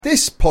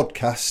This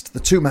podcast, The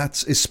Two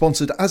Mats, is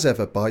sponsored as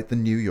ever by the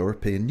New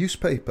European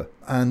newspaper.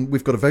 And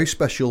we've got a very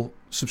special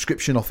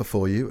subscription offer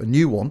for you, a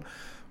new one,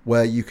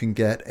 where you can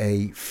get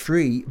a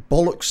free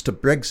Bollocks to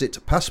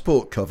Brexit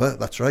passport cover.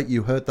 That's right,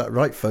 you heard that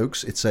right,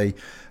 folks. It's a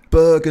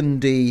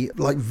burgundy,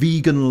 like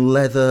vegan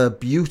leather,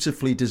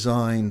 beautifully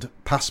designed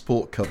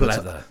passport cover.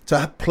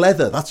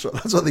 Pleather. That's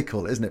what they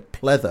call it, isn't it?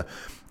 Pleather.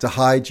 To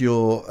hide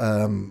your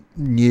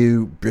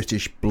new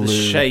British blue. The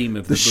shame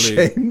of the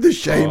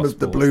shame of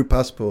the blue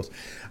passport.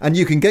 And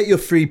you can get your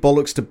free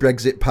Bollocks to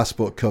Brexit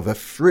passport cover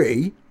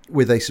free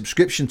with a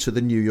subscription to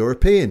the New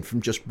European from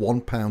just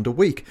 £1 a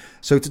week.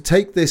 So to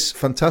take this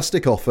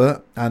fantastic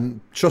offer,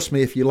 and trust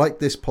me, if you like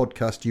this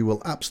podcast, you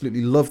will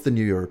absolutely love the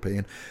New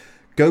European,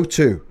 go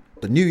to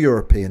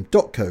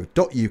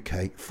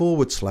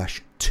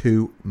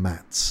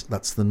theneweuropean.co.uk/2mats.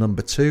 That's the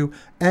number 2,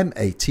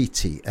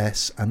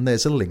 MATTS, and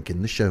there's a link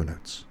in the show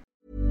notes.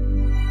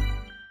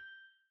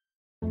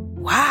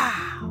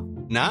 Wow.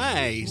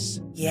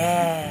 Nice.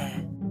 Yeah.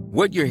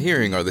 What you're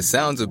hearing are the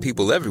sounds of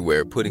people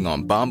everywhere putting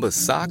on Bombas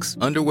socks,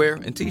 underwear,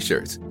 and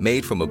T-shirts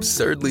made from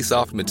absurdly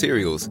soft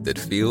materials that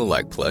feel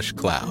like plush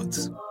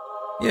clouds.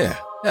 Yeah,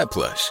 that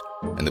plush.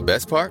 And the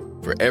best part?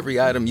 For every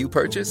item you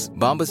purchase,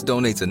 Bombas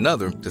donates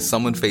another to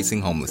someone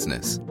facing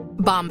homelessness.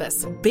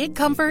 Bombas. Big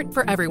comfort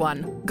for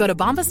everyone. Go to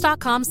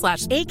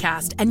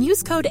bombas.com/ACAST and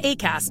use code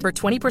ACAST for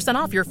 20%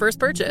 off your first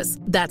purchase.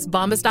 That's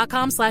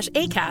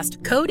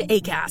bombas.com/ACAST. Code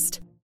ACAST.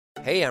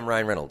 Hey, I'm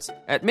Ryan Reynolds.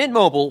 At Mint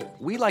Mobile,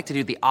 we like to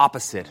do the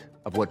opposite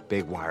of what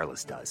Big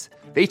Wireless does.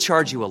 They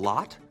charge you a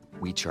lot,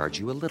 we charge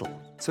you a little.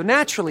 So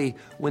naturally,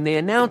 when they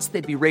announced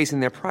they'd be raising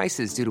their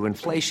prices due to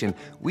inflation,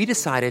 we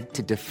decided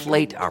to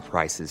deflate our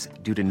prices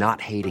due to not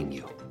hating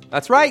you.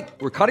 That's right.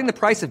 We're cutting the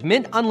price of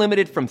Mint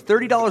Unlimited from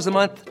 $30 a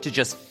month to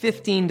just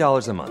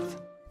 $15 a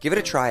month. Give it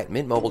a try at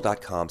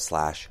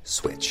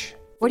mintmobile.com/switch.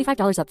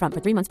 $45 up front for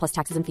 3 months plus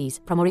taxes and fees.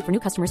 Promo rate for new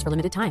customers for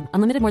limited time.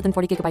 Unlimited more than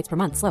 40 gigabytes per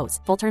month. Slows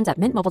full terms at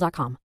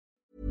mintmobile.com.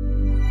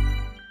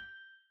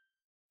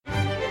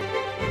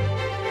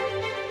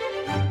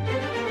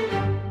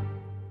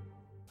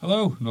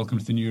 Hello, and welcome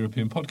to the New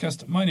European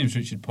Podcast. My name's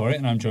Richard Porritt,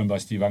 and I'm joined by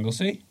Steve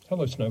Anglesey.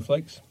 Hello,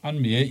 Snowflakes.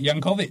 And Mia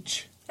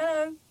Yankovic.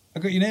 Hello. I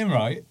got your name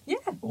right? Yeah.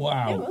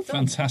 Wow, yeah, well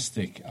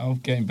fantastic. I'm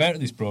getting better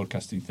at this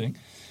broadcasting thing.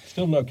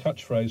 Still no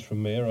catchphrase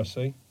from Mia, I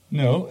see.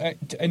 No.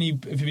 Have you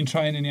been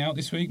trying any out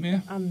this week,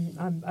 Mia?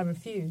 I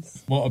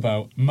refuse. What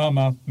about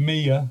Mamma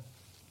Mia?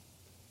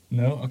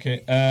 No?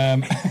 Okay.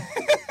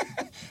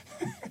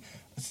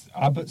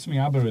 Something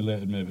ABBA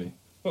related, maybe?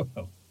 Well,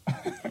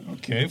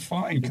 okay,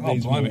 fine. it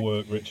needs more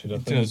work, Richard, I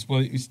think. It does.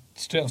 Well, it's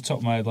straight off the top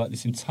of my head, like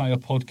this entire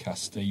podcast,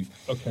 Steve.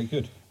 Okay,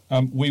 good.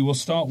 We will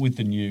start with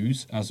the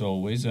news, as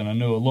always, and I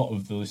know a lot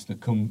of the listeners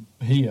come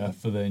here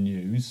for their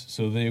news,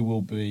 so they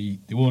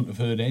won't have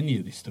heard any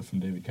of this stuff from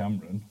David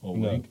Cameron all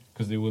week,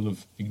 because they will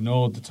have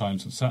ignored the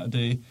Times on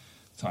Saturday,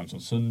 the Times on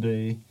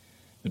Sunday,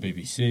 the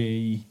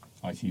BBC,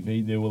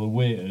 ITV. They will have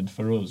waited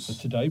for us. The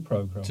Today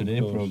programme,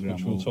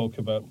 which we'll talk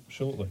about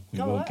shortly. We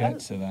will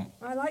get to that.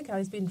 I like how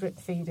he's been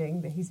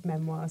drip-feeding his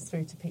memoirs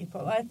through to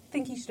people. I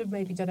think he should have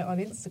maybe done it on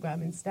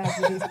Instagram instead,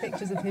 with these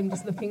pictures of him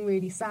just looking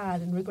really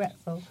sad and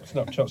regretful.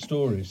 Snapchat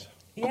stories.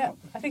 Yeah,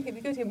 I think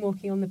it'd be good, him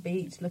walking on the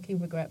beach, looking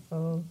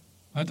regretful.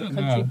 I don't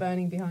know. Country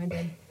burning behind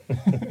him.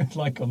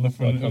 Like on the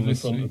front of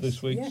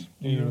this week's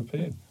New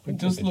European. It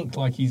does look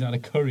like he's had a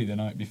curry the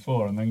night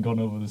before and then gone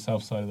over the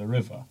south side of the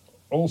river.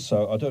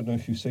 Also, I don't know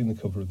if you've seen the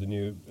cover of the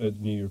New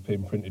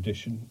European print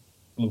edition.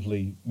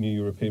 Lovely New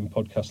European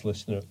podcast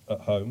listener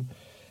at home.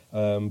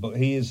 But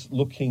he is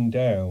looking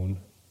down,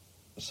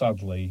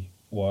 sadly,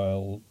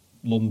 while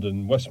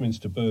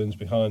Westminster burns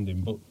behind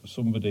him. But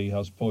somebody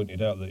has pointed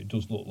out that it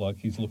does look like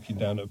he's looking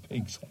down at a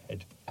pig's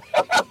head,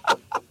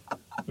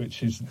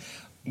 which is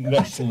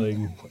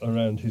nestling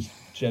around his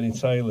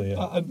genitalia.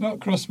 That had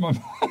not crossed my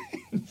mind.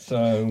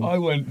 So I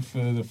went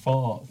for the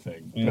fart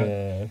thing.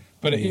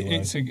 But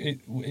anyway.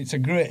 It's a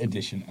great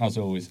edition, as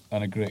always,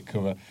 and a great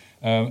cover.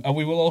 And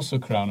we will also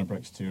crown a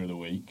Brexiteer of the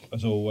Week.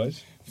 As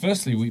always.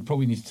 Firstly, we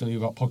probably need to tell you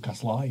about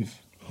Podcast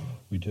Live.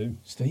 We do.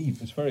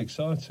 Steve. It's very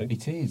exciting.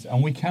 It is.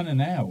 And we can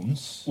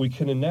announce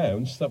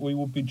that we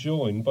will be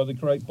joined by the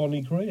great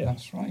Bonnie Greer.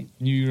 That's right.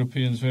 New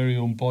European's very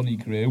own Bonnie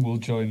Greer will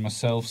join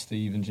myself,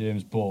 Steve and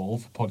James Ball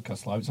for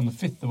Podcast Live. It's on the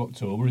 5th of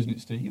October, isn't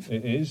it, Steve?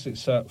 It is.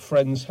 It's at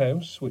Friends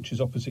House, which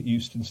is opposite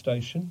Euston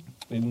Station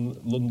in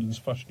London's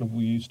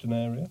fashionable Euston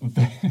area.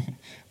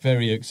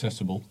 Very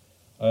accessible.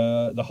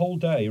 The whole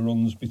day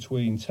runs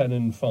between 10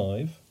 and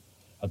 5.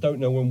 I don't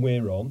know when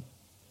we're on.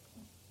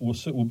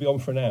 We'll be on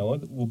for an hour.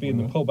 We'll be in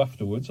the pub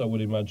afterwards, I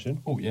would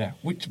imagine. Oh, yeah.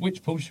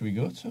 Which pub should we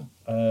go to?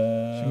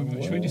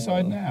 Should we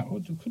decide now?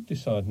 We could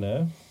decide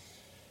now.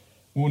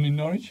 One in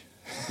Norwich?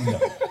 No.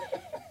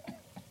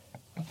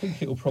 I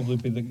think it'll probably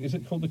be is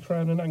it called the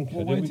Crown and Anchor?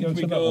 Well, where did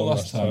we go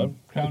last time?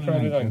 Crown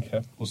and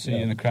Anchor. We'll see you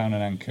in the Crown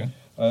and Anchor.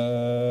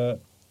 There'll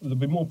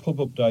be more pub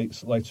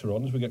updates later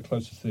on as we get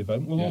closer to the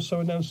event. We'll also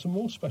announce some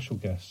more special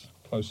guests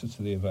closer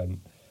to the event.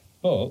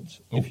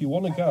 But if you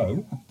want to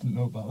go... I didn't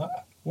know about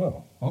that.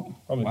 Well,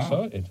 I'm wow.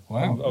 excited.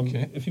 Wow,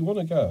 okay. If you want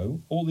to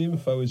go, all the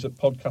info is at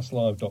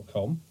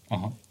podcastlive.com.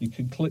 Uh-huh. You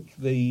can click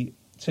the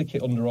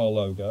ticket under our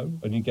logo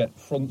and you get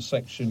front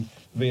section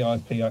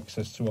VIP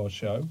access to our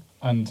show.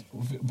 And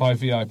by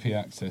VIP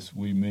access,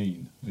 we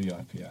mean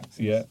VIP access.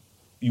 Yeah.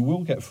 You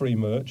will get free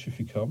merch if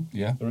you come.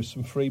 Yeah. There are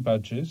some free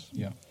badges.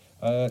 Yeah.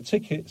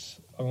 Tickets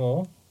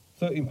are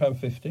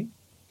 £13.50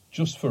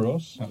 just for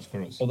us. That's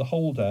for us. Or the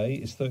whole day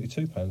is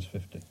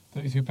 £32.50.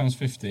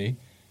 £32.50.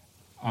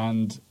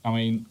 And, I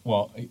mean,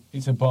 well,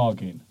 it's a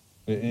bargain.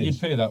 It is. You'd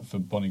pay that for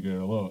Bonnie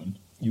Girl alone.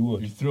 You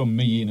would. You throw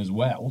me in as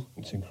well.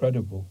 It's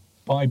incredible.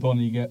 Buy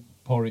Bonnie, get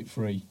Porritt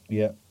free.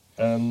 Yeah.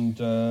 And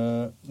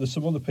there's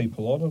some other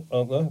people on,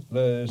 aren't there?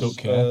 There's Don't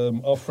care.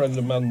 our friend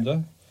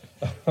Amanda.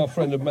 Our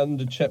friend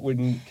Amanda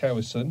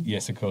Chetwin-Cowison.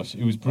 Yes, of course.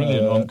 It was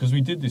brilliant because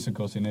we did this, of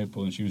course, in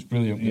April, and she was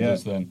brilliant with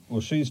us then.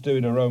 Well, she's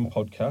doing her own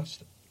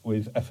podcast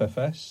with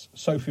FFS.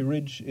 Sophie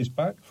Ridge is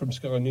back from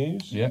Sky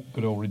News. Yeah,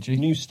 good old Ridgie.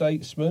 New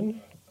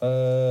Statesman.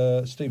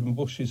 Stephen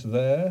Bush is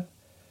there.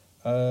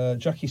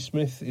 Jackie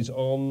Smith is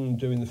on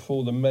doing the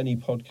For the Many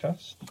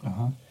podcast.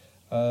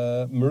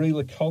 Marie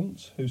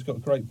LeConte, who's got a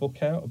great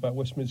book out about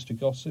Westminster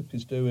gossip,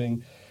 is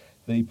doing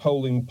the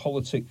Polling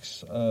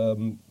Politics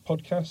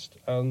podcast.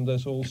 And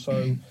there's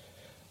also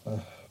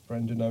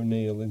Brendan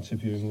O'Neill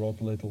interviewing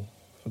Rod Liddle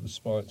for the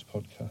Spikes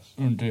podcast.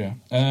 Oh, dear.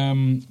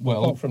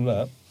 Well, apart from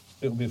that,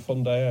 it'll be a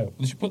fun day out.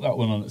 They should put that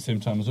one on at the same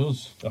time as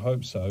us. I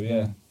hope so,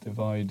 yeah.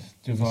 Divide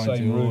same the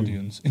room.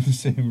 audience in the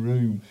same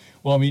room.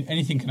 Well, I mean,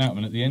 anything can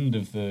happen at the end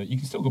of the... You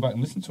can still go back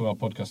and listen to our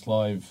podcast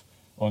live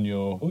on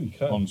your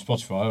on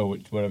Spotify or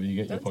wherever you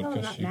get Don't your tell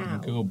them podcast. that You can now.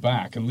 go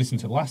back and listen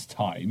to last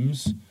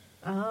time's.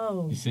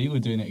 Oh. You see, we're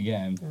doing it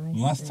again. And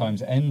last see.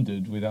 time's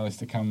ended with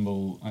Alistair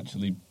Campbell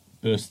actually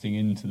bursting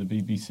into the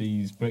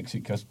BBC's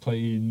Brexit cast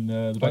playing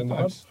the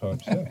bagpipes.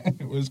 Yeah.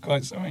 It was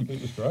quite something.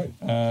 It was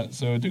great.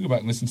 So do go back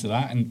and listen to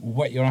that and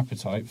whet your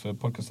appetite for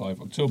Podcast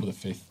Live October the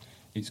 5th.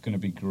 It's going to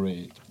be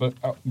great. But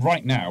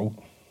right now,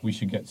 we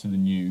should get to the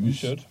news. We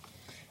should.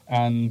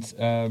 And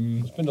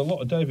there's been a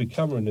lot of David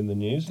Cameron in the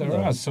news. There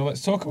has. So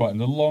let's talk about him.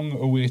 The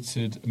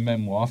long-awaited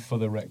memoir, For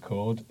the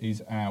Record,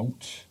 is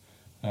out,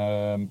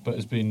 but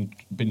has been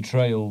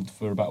trailed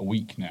for about a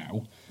week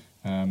now.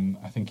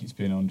 I think it's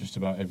been on just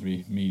about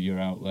every media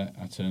outlet.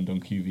 I turned on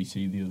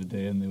QVC the other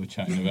day and they were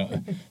chatting about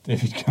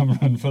David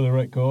Cameron For the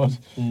Record.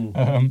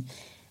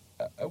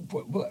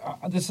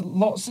 There's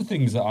lots of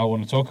things that I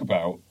want to talk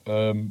about,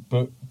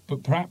 but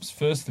perhaps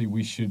firstly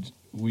we should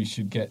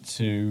get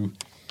to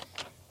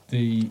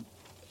the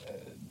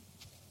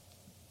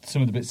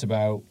some of the bits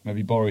about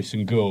maybe Boris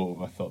and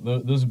Gove. I thought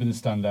those have been the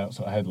standout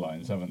sort of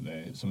headlines, haven't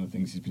they? Some of the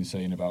things he's been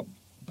saying about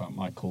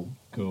Michael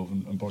Gove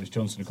and Boris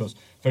Johnson. Of course,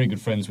 very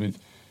good friends with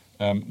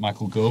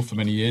Michael Gove for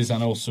many years,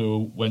 and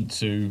also went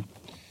to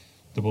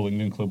the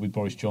Bullingdon Club with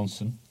Boris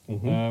Johnson.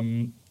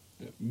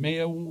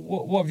 Mia,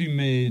 what have you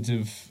made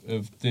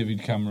of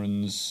David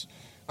Cameron's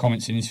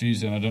comments in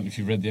interviews? And I don't know if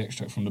you've read the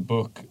extract from the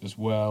book as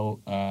well,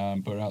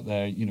 but out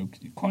there,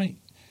 quite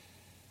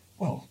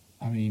well.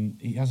 I mean,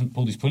 he hasn't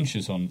pulled his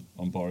punches on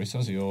Boris,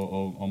 has he,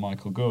 or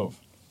Michael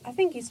Gove? I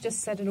think he's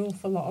just said an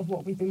awful lot of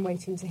what we've been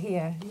waiting to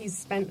hear. He's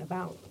spent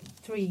about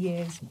 3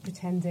 years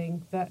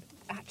pretending that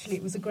actually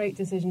it was a great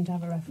decision to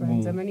have a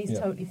referendum, and he's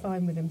totally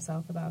fine with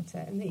himself about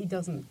it, and that he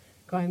doesn't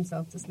cry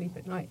himself to sleep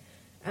at night.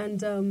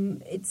 And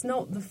it's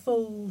not the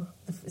full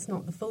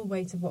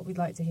weight of what we'd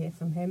like to hear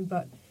from him,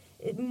 but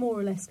it more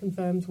or less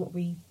confirms what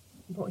he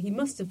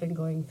must have been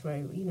going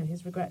through.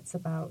 His regrets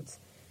about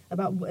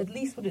at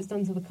least what it's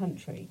done to the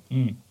country.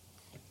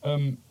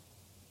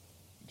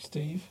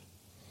 Steve?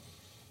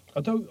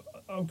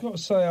 I've got to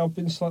say I've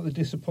been slightly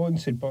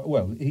disappointed by.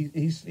 Well,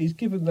 he's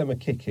given them a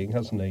kicking,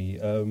 hasn't he?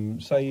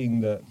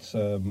 Saying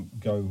that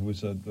Gove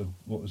was a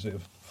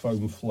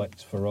foam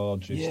flecked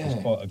Faragist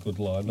is quite a good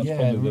line. That's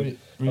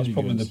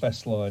probably the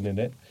best line in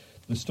it.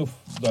 The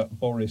stuff that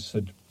Boris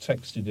had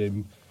texted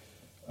him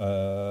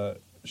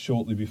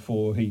shortly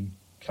before he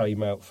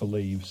came out for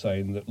leave,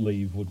 saying that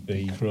leave would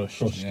be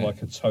crushed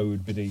like a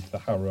toad beneath the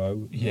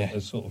harrow,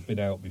 has sort of been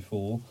out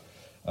before,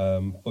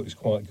 but it's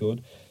quite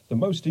good. The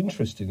most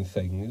interesting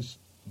things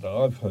that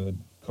I've heard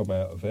come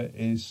out of it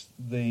is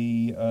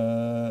the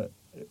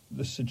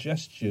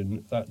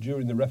suggestion that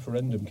during the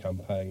referendum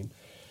campaign,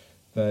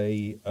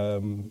 they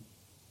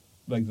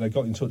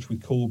got in touch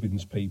with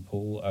Corbyn's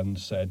people and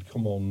said,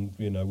 "Come on,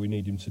 we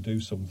need him to do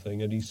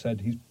something." And he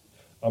said,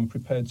 "I'm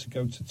prepared to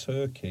go to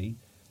Turkey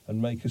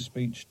and make a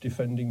speech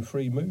defending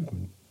free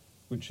movement,"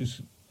 which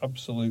is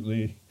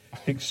absolutely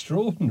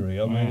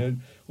extraordinary. I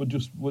mean,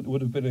 it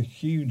would have been a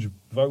huge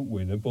vote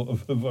winner, but a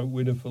vote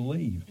winner for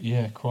leave.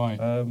 Yeah, quite.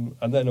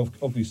 And then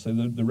obviously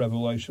the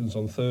revelations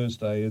on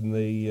Thursday in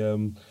the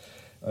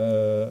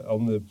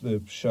on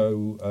the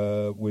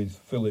show with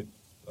Philip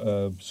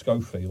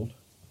Schofield.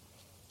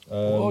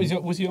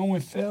 Was he on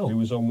with Phil? He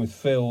was on with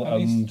Phil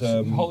and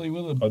Holly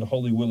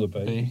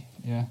Willoughby.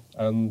 Yeah.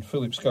 And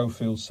Philip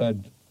Schofield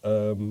said.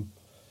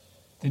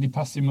 Did he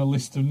pass him a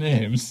list of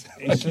names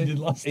like he did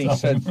last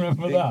time?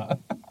 Remember that?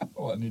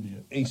 What an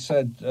idiot. He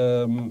said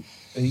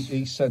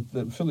he said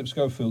that Philip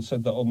Schofield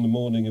said that on the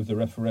morning of the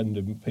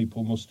referendum,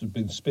 people must have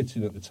been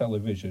spitting at the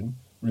television,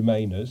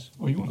 Remainers,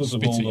 Well, you wouldn't because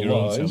of spit all at the your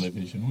own lies.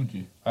 television, would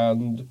you?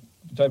 And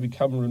David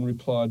Cameron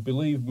replied,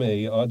 "Believe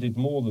me, I did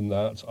more than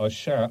that. I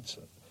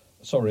shouted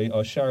at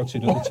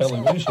the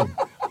television.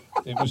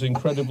 It was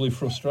incredibly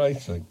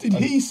frustrating." Did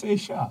he say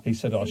shat? He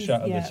said, "I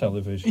shat at the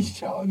television." He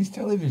shat on his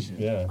television?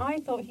 Yeah. I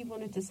thought he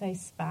wanted to say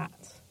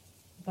spat,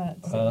 but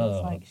it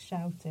looks like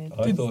shouted.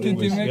 I thought it Did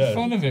they was, make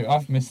fun of it?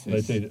 I've missed They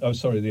this. did. Oh,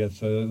 sorry, they all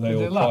they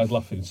cried laugh?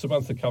 laughing.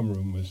 Samantha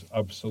Cameron was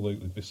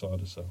absolutely beside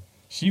herself.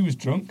 She was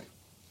drunk?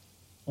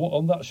 What,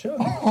 on that show?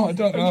 Oh, I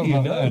don't know How do you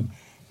about know? that.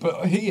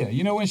 But here,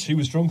 you know when She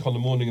was drunk on the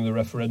morning of the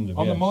referendum.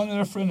 on the yes. morning of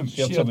the referendum,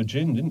 She had to have a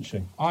gin, didn't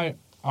she? I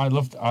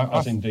loved it.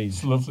 As indeed,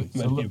 It's lovely.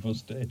 many of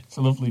us did. It's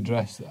a lovely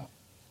dress, that.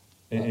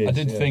 It I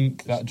did is, yeah.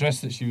 think that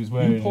dress that she was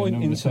wearing. You point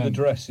in number into the 10.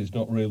 dress is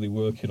not really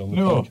working on the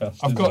No, podcast.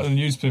 I've is got it? the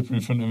newspaper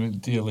in front of me,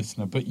 dear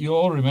listener, but you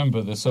all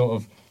remember the sort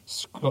of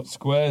got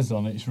squares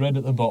on it. It's red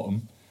at the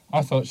bottom.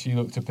 I thought she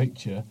looked a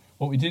picture.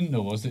 What we didn't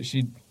know was that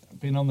she'd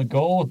been on the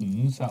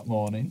Gordons that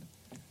morning.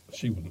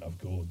 She wouldn't have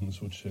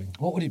Gordons, would she?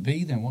 What would it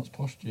be then? What's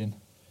posh gin?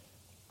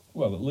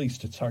 Well, at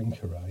least a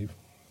Tanqueray.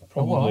 what?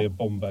 Probably a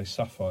Bombay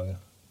Sapphire.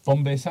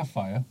 Bombay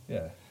Sapphire?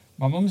 Yeah.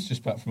 My mum's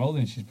just back from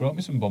Oldham. She's brought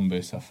me some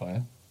Bombay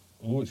Sapphire.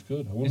 Oh, it's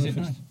good. I wonder Is it if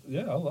it's... nice?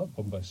 Yeah, I like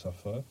Bombay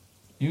Sapphire.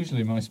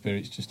 Usually my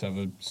spirits just have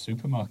a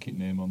supermarket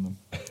name on them.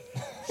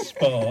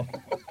 Spa.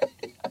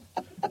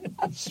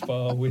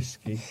 Spa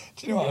whiskey.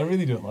 Do you know what? I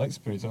really don't like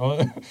spirits.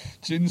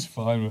 Gin's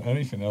fine, but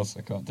anything else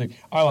I can't take.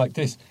 I like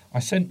this. I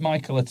sent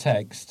Michael a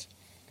text.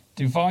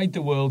 I divide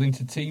the world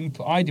into team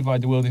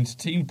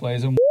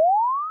players and...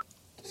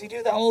 Does he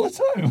do that all the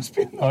time? It must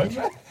be a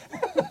nightmare.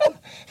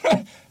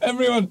 Right,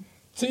 everyone,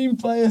 team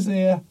players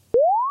here,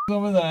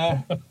 over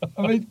there.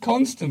 I mean,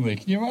 constantly.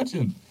 Can you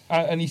imagine?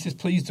 And he says,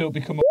 please don't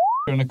become a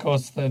and of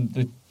course then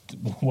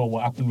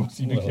what happened was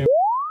he became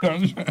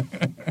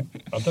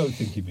I don't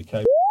think he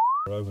became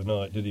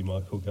overnight, did he,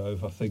 Michael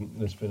Gove? I think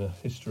there's been a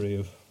history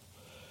of...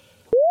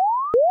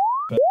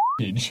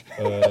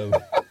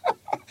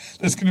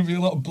 There's going to be a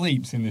lot of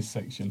bleeps in this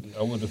section.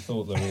 I would have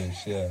thought there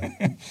is, yeah.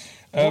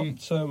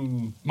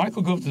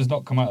 Michael Gove does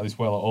not come out of this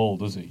well at all,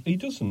 does he? He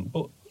doesn't,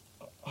 but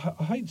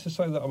I hate to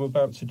say that I'm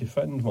about to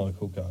defend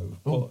Michael Gove,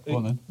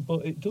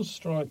 but it does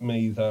strike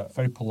me that...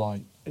 Very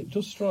polite. It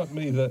does strike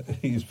me that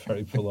he's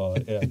very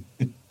polite, yeah.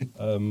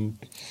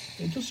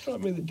 It does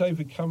strike me that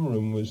David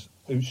Cameron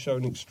who's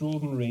shown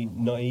extraordinary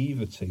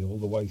naivety all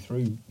the way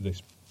through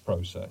this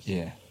process.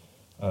 Yeah.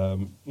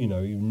 He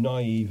was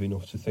naive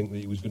enough to think that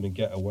he was going to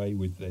get away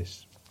with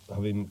this,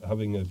 having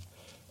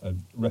a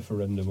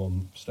referendum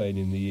on staying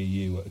in the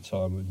EU at a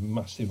time of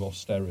massive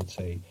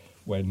austerity,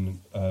 when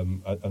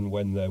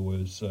there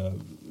was a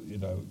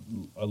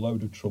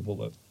load of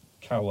trouble at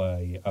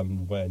Calais,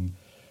 and when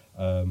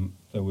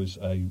there was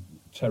a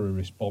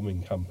terrorist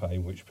bombing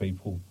campaign which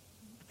people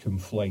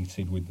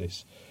conflated with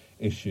this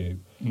issue.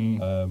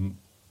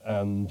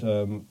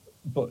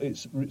 But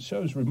it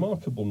shows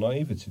remarkable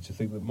naivety to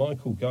think that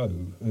Michael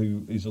Gove,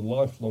 who is a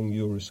lifelong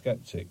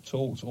Eurosceptic,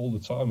 talks all the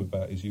time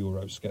about his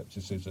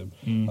Euroscepticism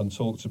and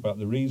talks about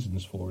the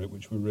reasons for it,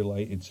 which were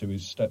related to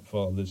his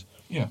stepfather's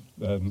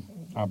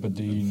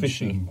Aberdeen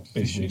fishing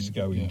business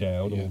going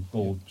down, yeah.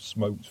 or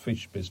smoked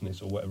fish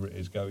business, or whatever it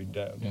is going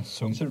down. Yeah,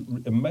 it's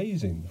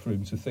amazing for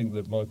him to think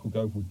that Michael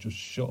Gove would just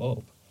shut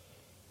up.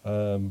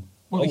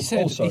 He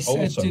said, also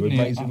didn't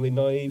amazingly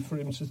naive for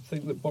him to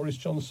think that Boris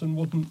Johnson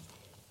wouldn't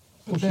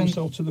push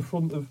himself to the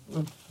front of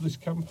this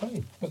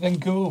campaign. But then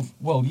Gove,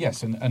 well,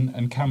 yes,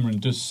 and Cameron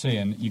does say,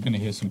 and you're going to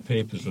hear some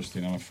papers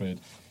rustling, I'm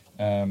afraid,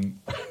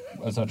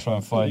 as I try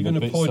and find. You're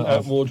going to point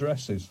out more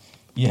dresses.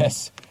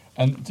 Yes,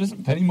 and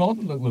doesn't Penny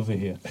Mordaunt look lovely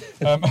here?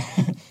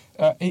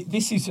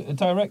 This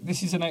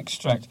is an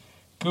extract.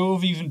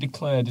 Gove even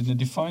declared in the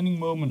defining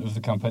moment of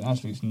the campaign.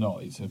 Actually, it's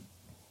not.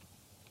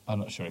 I'm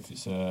not sure if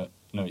it's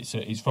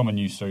it's from a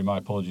news story. My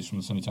apologies, from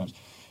the Sunday Times.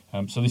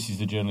 So this is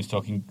the journalist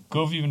talking.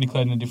 Gove even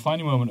declared in a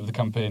defining moment of the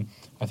campaign,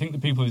 I think the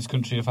people of this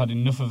country have had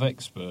enough of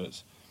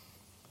experts.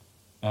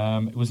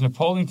 It was an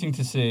appalling thing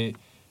to say,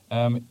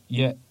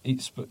 yet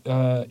it spoke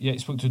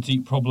to a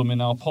deep problem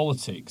in our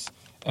politics.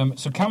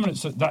 So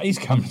that is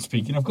Cameron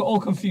speaking. I've got all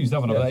confused,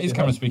 haven't I? That is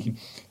Cameron speaking.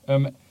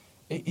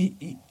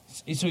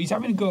 So he's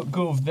having a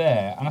go of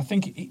there, and I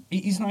think it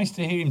is nice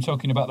to hear him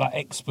talking about that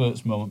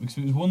experts moment, because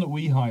it was one that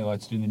we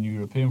highlighted in the New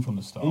European from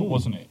the start,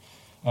 wasn't it?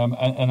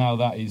 And how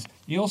that is.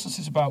 He also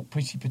says about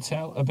Priti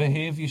Patel, her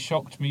behaviour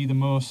shocked me the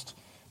most,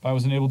 but I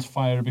wasn't able to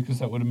fire her because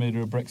that would have made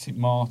her a Brexit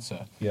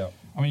martyr. Yeah.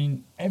 I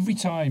mean, every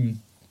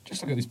time,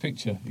 just look at this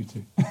picture, you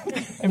two.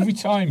 Every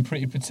time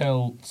Priti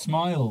Patel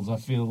smiles, I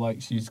feel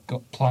like she's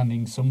got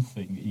planning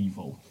something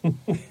evil.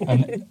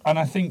 and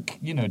I think,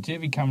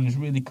 David Cameron has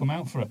really come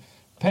out for her.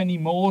 Penny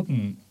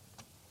Mordaunt,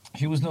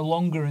 she was no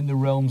longer in the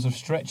realms of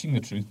stretching the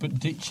truth, but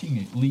ditching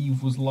it.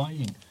 Leave was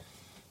lying.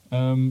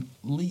 On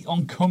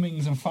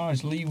Cummings and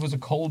Farage, Leave was a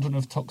cauldron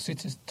of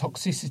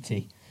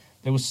toxicity.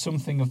 there was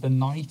something of the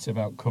night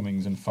about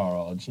Cummings and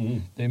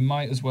Farage. They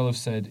might as well have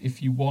said,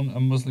 if you want a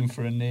Muslim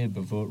for a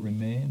neighbour, vote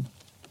Remain.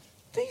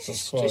 This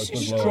is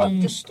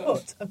strong just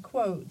stuff. Put a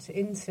quote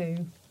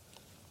into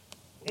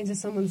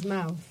someone's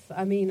mouth.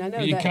 I mean, I know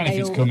You that can if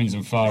it's Cummings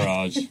and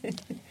Farage.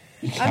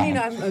 I mean,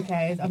 I'm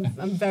okay.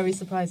 I'm very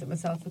surprised at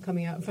myself for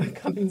coming out for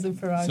Cummings and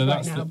Farage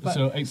right now.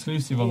 So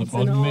exclusive on the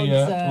pod.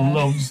 Mia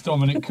loves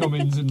Dominic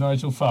Cummings and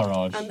Nigel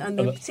Farage, and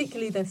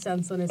particularly their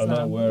stance on Islam. I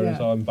know,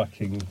 whereas I'm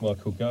backing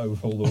Michael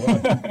Gove all the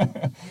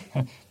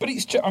way. But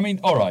it's, I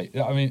mean, all right.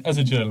 I mean, as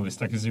a journalist,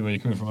 I can see where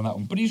you're coming from on that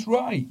one. But he's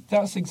right.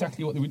 That's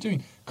exactly what they were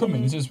doing.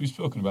 Cummings, as we've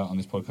spoken about on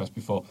this podcast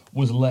before,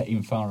 was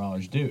letting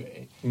Farage do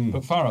it,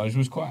 but Farage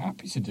was quite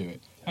happy to do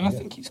it. And I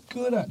think it's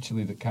good,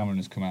 actually, that Cameron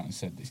has come out and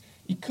said this.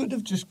 He could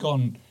have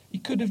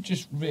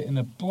just written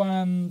a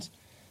bland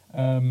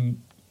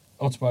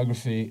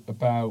autobiography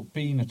about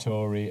being a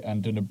Tory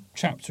and done a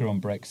chapter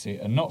on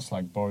Brexit and not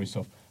slagged Boris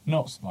off,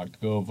 not slagged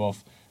Gove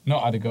off,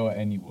 not had a go at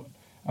anyone.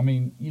 I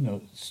mean, you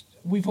know,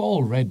 we've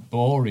all read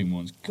boring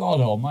ones.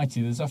 God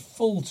almighty, there's a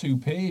full 2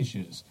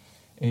 pages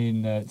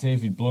in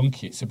David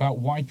Blunkett's about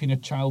wiping a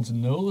child's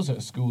nose at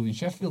a school in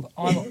Sheffield.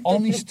 I'm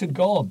honest to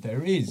God,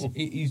 there is.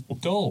 It is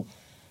dull.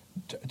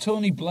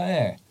 Tony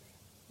Blair.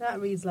 That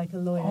reads like a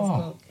lawyer's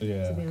book,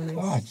 to be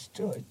honest.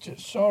 God,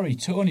 sorry,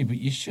 Tony, but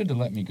you should have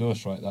let me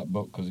ghostwrite that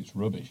book because it's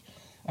rubbish.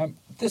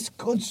 There's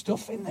good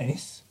stuff in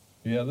this.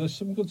 Yeah, there's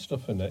some good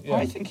stuff in it. Yeah.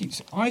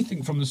 I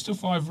think from the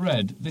stuff I've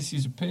read, this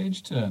is a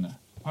page turner.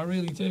 I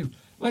really do.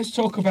 Let's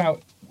talk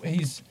about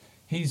his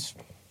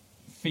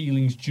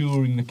feelings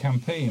during the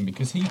campaign,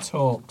 because he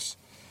talks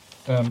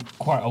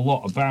quite a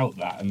lot about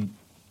that. And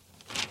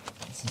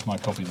this is my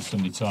copy of the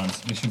Sunday Times,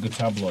 the Sugar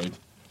Tabloid.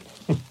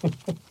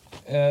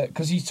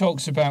 Because he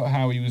talks about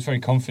how he was very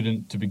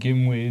confident to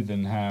begin with,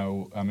 and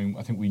how, I mean,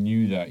 I think we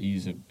knew that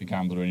he's a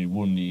gambler and he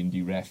won the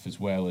Indy Ref as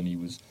well, and he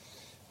was,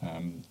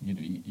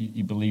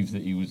 he believed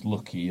that he was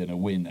lucky and a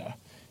winner.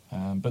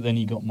 But then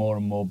he got more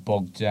and more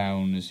bogged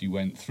down as he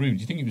went through. Do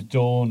you think it was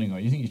dawning, or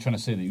you think you're trying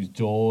to say that it was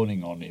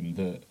dawning on him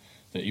that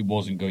he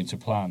wasn't going to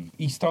plan?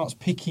 He starts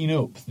picking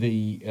up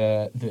the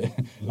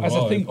as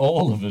I think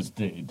all of us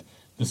did,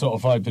 the sort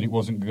of vibe that it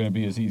wasn't going to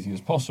be as easy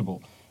as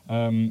possible.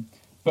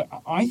 But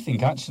I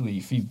think, actually,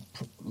 if he,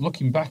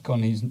 looking back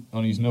on his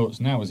notes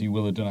now, as he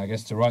will have done, I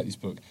guess, to write this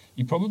book,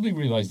 he probably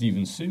realised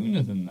even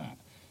sooner than that.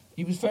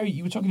 You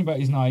were talking about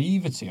his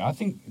naivety. I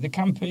think the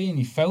campaign,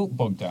 he felt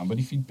bogged down, but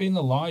if he'd been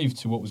alive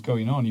to what was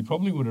going on, he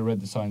probably would have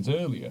read the signs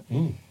earlier.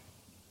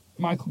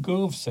 Michael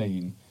Gove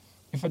saying,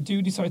 if I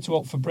do decide to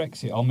opt for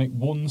Brexit, I'll make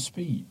one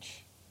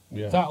speech.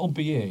 Yeah. That'll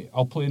be it.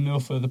 I'll play no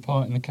further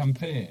part in the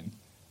campaign.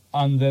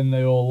 And then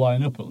they all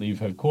line up at Leave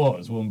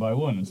headquarters one by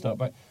one and start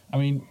back. I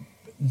mean,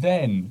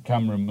 then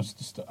Cameron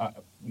must have,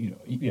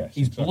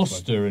 his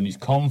bluster and his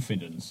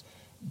confidence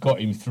got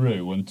him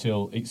through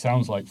until it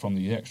sounds like from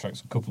the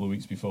extracts a couple of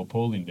weeks before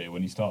polling day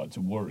when he started to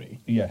worry.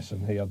 Yes,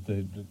 and he had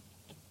the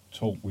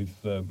talk with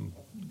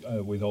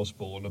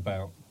Osborne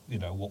about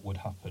what would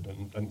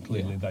happen, and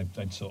clearly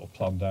they'd sort of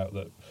planned out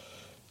that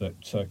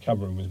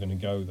Cameron was going to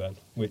go then,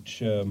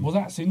 which well,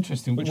 that's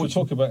interesting. Which we'll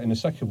talk about in a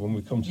second when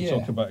we come to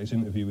talk about his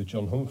interview with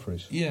John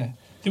Humphreys. Yeah,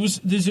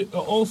 there's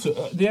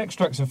also the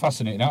extracts are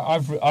fascinating.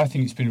 I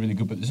think it's been really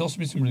good, but there's also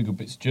been some really good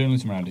bits of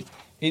journalism around it.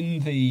 In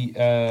the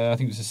I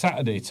think it was the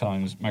Saturday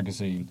Times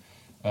magazine,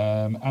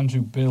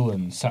 Andrew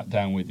Billen sat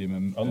down with him.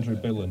 And Andrew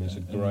Billen is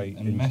a great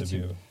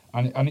interviewer,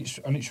 and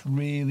it's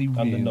really and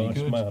a nice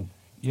good. Man.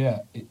 Yeah.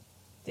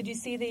 Did you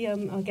see the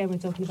again? We're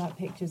talking about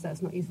pictures.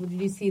 That's not useful.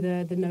 Did you see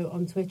the note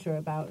on Twitter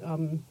about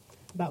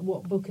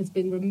what book has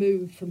been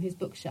removed from his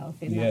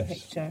bookshelf in that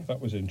picture? Yes,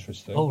 that was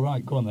interesting. Oh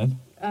right, go on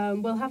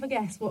then. Well, have a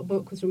guess. What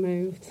book was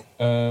removed?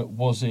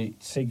 Was it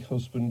Pig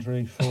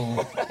Husbandry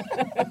for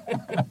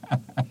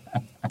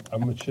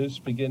amateurs,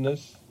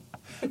 beginners?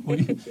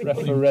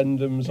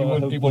 Referendums.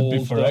 It would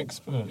be for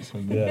experts.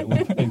 Yeah, it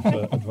would be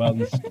for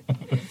advanced.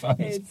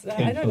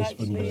 I don't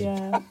actually.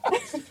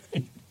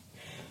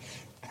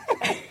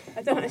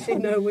 I don't actually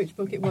know which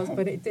book it was,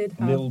 but it did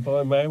have Nil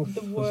by Mouth.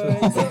 The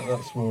words.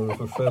 That's more of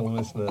a film,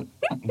 isn't it?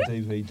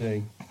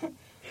 DVD.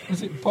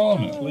 Was it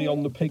Barnett?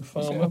 Leon the Pig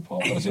Farmer.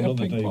 Was it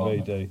another a Pig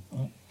DVD.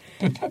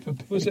 Peppa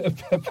Pig. Was it a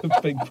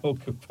Peppa Pig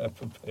book of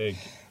Peppa Pig?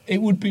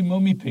 It would be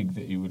Mummy Pig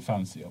that you would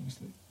fancy,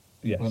 obviously.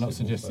 Yes. We're not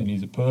suggesting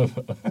he's a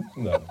pervert.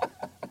 No.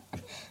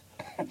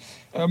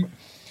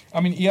 I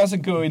mean, he has a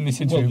go in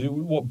this interview.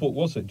 Well, what book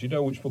was it? Do you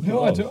know which book no,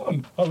 it was? I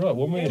don't. Oh, right.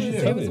 Well, maybe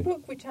it was a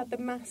book which had the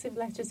massive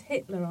letters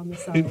Hitler on the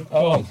side.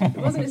 It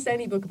wasn't just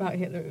any book about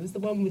Hitler. It was the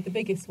one with the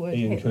biggest word,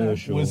 Ian Hitler.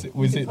 Kershaw. Was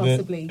it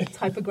possibly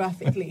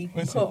typographically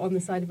put on the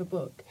side of a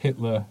book?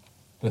 Hitler,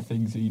 the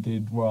things he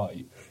did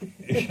right.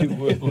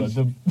 Hitler,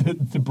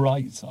 the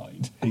bright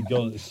side. He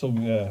got some.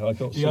 Yeah, I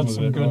got he some had of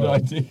some it good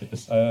right.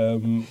 ideas.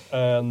 And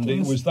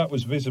that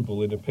was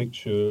visible in a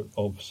picture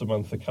of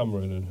Samantha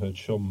Cameron and her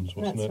chums,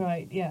 wasn't That's it?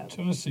 right. Yeah. I'm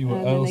trying to see what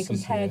and else then they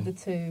is compared here. the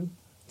two.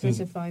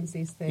 Twitter finds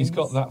these things. He's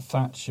got that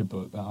Thatcher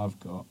book that I've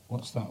got.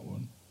 What's that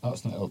one?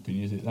 That's not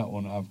helping, is it? That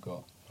one I've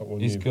got. That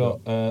one He's you've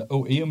got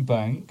Ian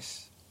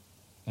Banks.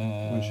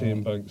 Which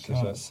Ian Banks is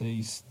Can't that?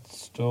 see.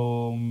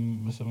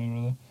 Storm or something or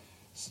other.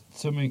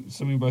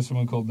 Something by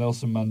someone called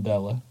Nelson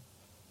Mandela.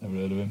 Never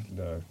heard of him.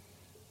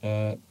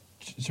 No.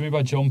 Something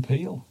by John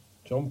Peel.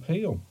 John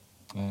Peel.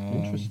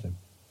 Interesting.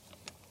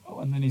 Oh,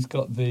 and then he's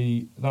got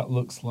that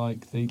looks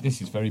like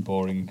this is very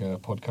boring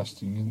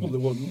podcasting, isn't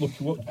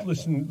it?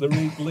 Listen,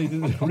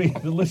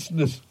 the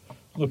listeners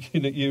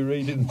looking at you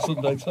reading the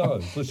Sunday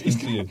Times, listening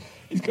to you.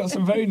 He's got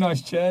some very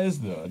nice chairs,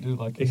 though. I do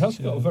like He has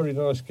got a very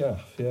nice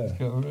gaff, yeah. He's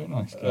got a very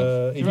nice gaff.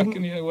 Do you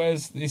reckon he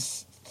wears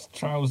this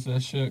trouser,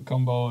 shirt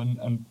combo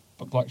and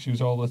black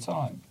shoes all the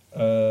time?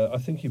 I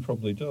think he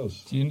probably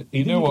does. You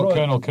know what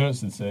Colonel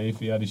Kurtz would say if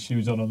he had his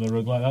shoes on the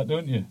rug like that,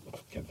 don't you?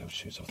 Get those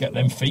shoes off. Get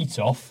them feet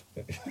off.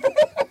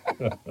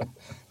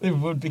 They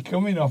would be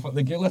coming off at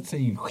the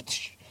guillotine.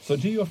 So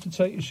do you have to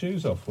take your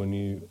shoes off when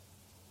you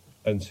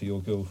enter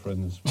your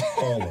girlfriend's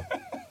parlour?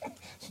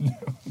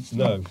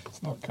 No.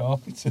 It's not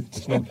carpeted.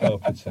 It's not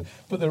carpeted.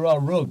 But there are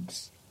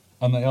rugs,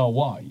 and they are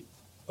white.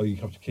 Oh, you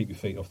have to keep your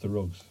feet off the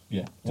rugs?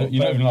 Yeah.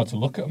 You're not even allowed to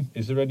look at them.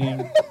 Is there any...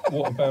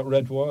 What about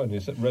red wine?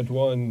 Is it red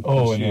wine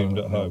consumed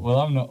at home? Well,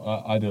 I'm not...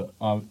 I don't...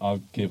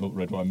 I gave up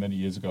red wine many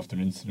years ago after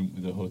an incident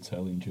with a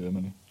hotel in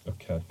Germany.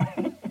 Okay.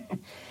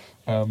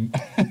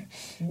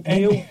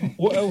 Neil,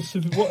 what else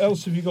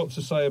have you got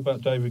to say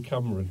about David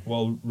Cameron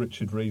while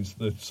Richard reads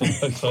the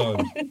Sunday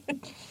Times?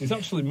 He's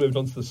actually moved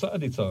on to the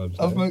Saturday Times.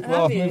 I've moved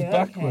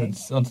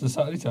backwards onto the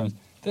Saturday Times.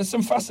 There's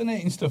some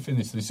fascinating stuff in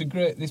this. This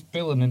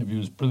Billen interview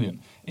was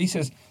brilliant. He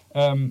says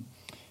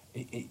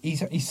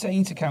he's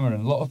saying to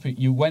Cameron, a lot of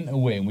people, you went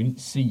away and we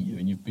didn't see you,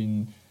 and you've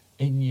been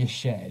in your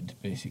shed,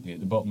 basically,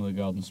 at the bottom of the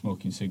garden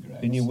smoking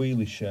cigarettes. In your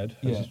wheelie shed,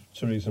 yeah. As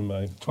Theresa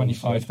May.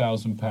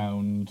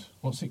 £25,000,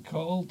 what's it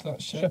called,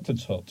 that shed?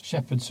 Shepherd's Hut.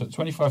 Shepherd's Hut,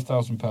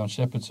 £25,000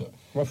 Shepherd's Hut.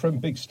 My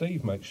friend Big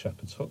Steve makes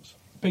Shepherd's Huts.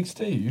 Big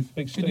Steve?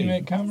 Big Steve. Did you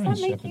make Cameron's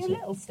Does that make Shepherd's you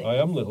Hut? Little Steve? I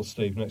am Little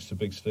Steve next to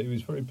Big Steve.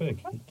 He's very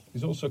big.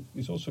 He's also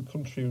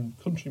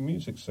country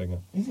music singer.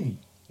 Is he?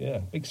 Yeah,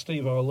 Big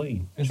Steve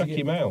Arlene. Has Check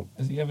him out.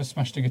 Has he ever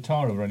smashed a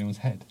guitar over anyone's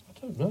head? I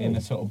don't know. In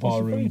a sort of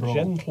barroom He's a brawl?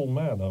 very gentle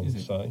man, I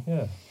would say.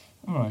 Yeah.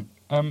 All right.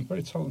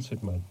 Very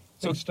talented man.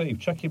 Big Steve,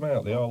 check him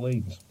out, the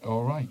Arlenes.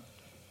 All right.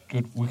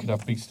 Good. We could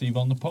have Big Steve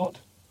on the pod.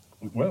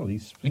 Well, he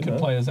could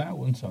play us out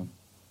one time.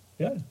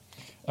 Yeah.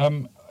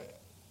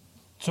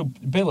 So,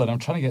 Billen, I'm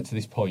trying to get to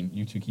this point.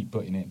 You two keep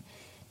butting in.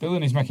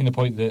 Billen is making the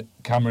point that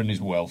Cameron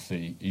is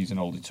wealthy. He's an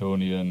old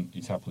Etonian.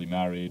 He's happily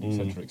married,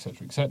 etc.,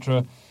 etc.,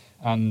 etc.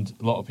 And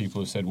a lot of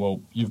people have said,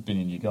 well, you've been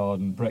in your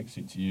garden,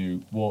 Brexit to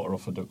you, water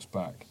off a duck's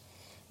back.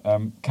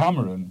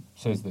 Cameron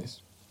says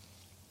this.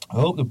 I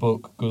hope the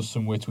book goes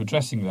some way to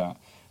addressing that,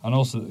 and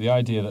also that the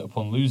idea that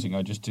upon losing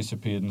I just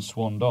disappeared and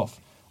swanned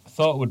off. I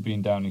thought I would be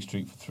in Downing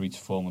Street for 3 to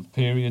 4 month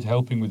period,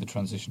 helping with the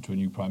transition to a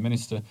new Prime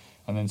Minister,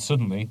 and then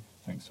suddenly,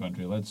 thanks to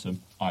Andrea Leadsom,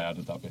 I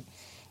added that bit,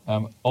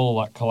 all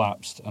that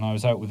collapsed, and I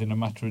was out within a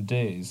matter of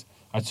days.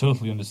 I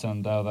totally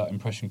understand how that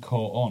impression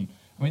caught on.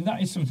 I mean,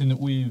 that is something that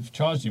we've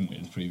charged him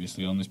with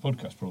previously on this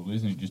podcast, probably,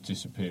 isn't it, just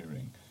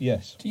disappearing?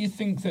 Yes. Do you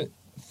think that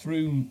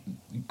through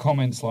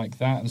comments like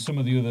that and some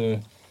of the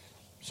other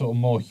sort of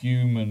more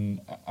human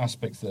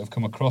aspects that have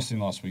come across in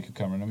last week of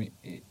Cameron, I mean,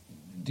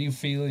 do you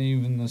feel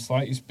even the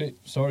slightest bit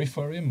sorry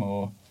for him,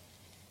 or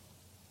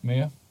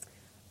Mia?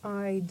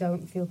 I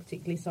don't feel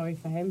particularly sorry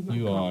for him. I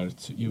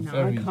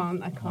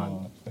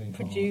can't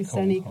produce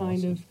any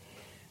kind of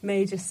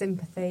major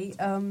sympathy.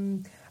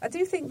 I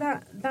do think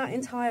that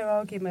entire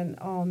argument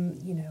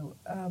on,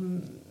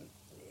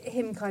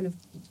 him kind of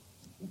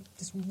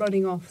just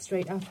running off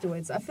straight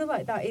afterwards, I feel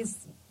like that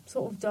is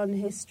sort of done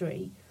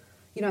history.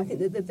 I think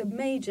that the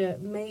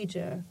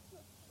major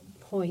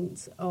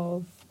point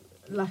of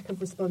lack of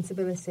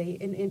responsibility,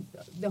 in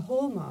the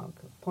hallmark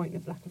point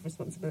of lack of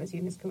responsibility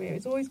in his career,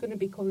 is always going to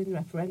be calling the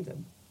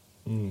referendum.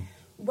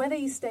 Whether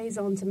he stays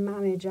on to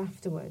manage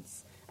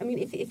afterwards, I mean,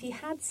 if he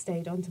had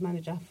stayed on to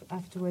manage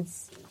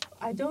afterwards,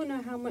 I don't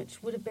know how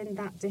much would have been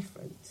that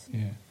different.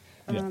 Yeah.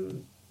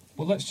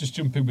 Well, let's just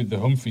jump in with the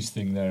Humphreys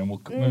thing there, and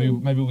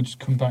maybe we'll just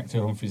come back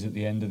to Humphreys at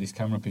the end of this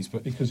Cameron piece.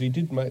 But because he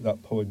did make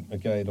that point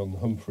again on the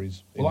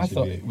Humphreys interview. I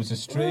thought it was a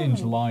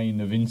strange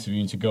line of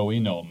interviewing to go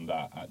in on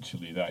that,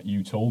 actually, that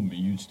you told me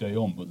you'd stay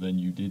on, but then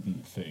you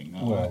didn't thing.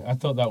 I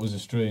thought that was a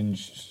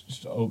strange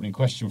opening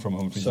question from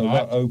Humphreys. So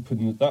that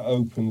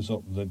opens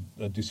up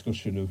the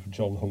discussion of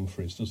John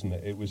Humphreys, doesn't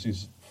it? It was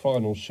his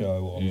final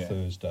show on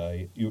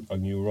Thursday,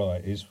 and you're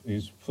right, his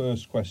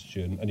first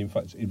question, and in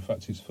fact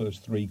his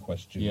first 3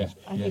 questions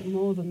I think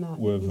more than that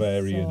were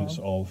variants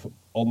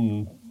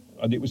and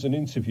it was an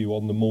interview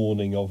on the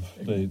morning of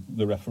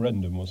the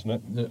referendum, wasn't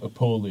it? A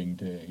polling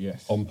day,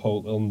 yes. On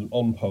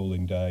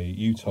polling day,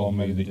 you told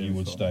me that you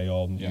would stay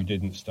on, you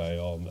didn't stay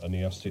on, and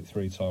he asked it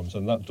 3 times,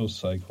 and that does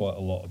say quite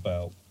a lot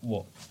about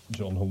what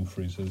John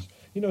Humphreys is.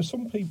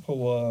 Some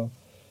people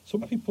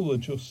are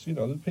just,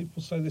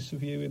 people say this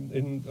of you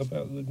in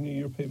about the New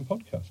European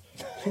podcast.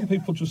 Some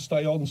people just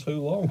stay on too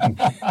long.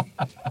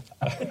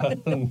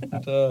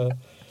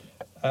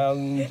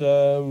 And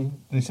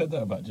they said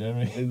that about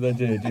Jerry. They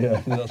did,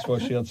 yeah. That's why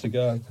she had to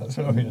go. That's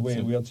why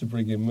we had to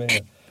bring in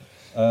Mia.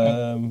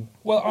 I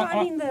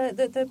mean,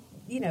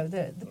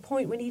 the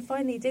point when he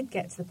finally did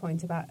get to the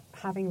point about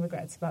having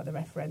regrets about the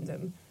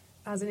referendum,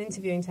 as an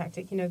interviewing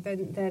tactic,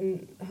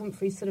 then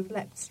Humphreys sort of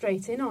leapt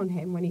straight in on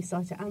him when he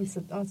started to answer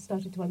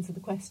the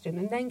question,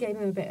 and then gave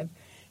him a bit of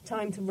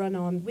time to run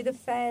on with a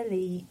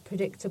fairly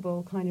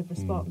predictable kind of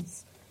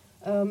response.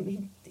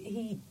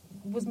 He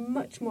was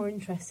much more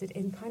interested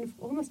in kind of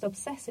almost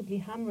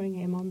obsessively hammering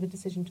him on the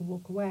decision to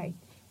walk away.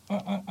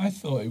 I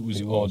thought it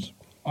was odd.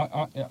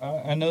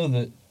 I know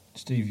that,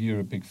 Steve,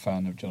 you're a big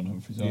fan of John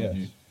Humphreys, aren't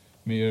you?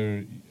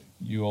 Mia,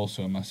 you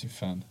also a massive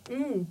fan.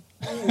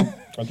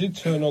 I did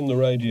turn on the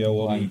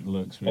radio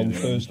on really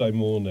Thursday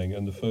morning,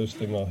 and the first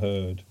thing I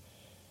heard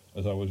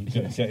as I was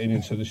getting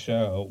into the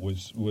shower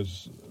was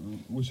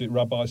it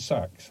Rabbi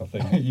Sachs, I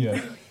think,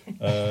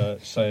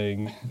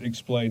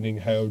 explaining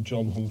how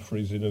John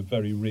Humphreys, in a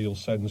very real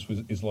sense,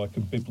 is like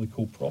a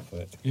biblical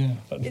prophet. Yeah,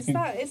 is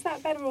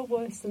that better or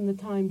worse than the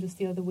time just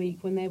the other week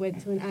when they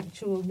went to an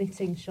actual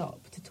knitting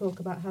shop to talk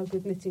about how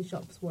good knitting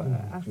shops were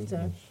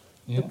after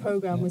the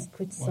programme was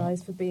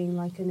criticised for being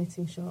like a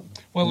knitting shop?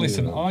 Well,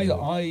 listen,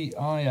 I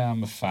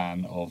am a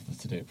fan of the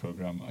Today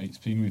programme. It's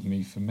been with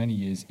me for many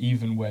years,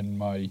 even when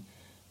my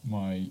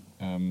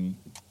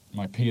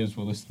peers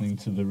were listening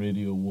to the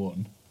Radio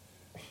 1.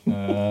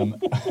 I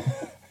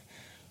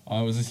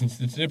was listening to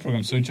the Today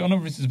programme. So John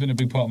Humphreys has been a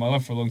big part of my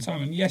life for a long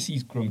time. And yes,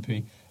 he's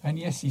grumpy. And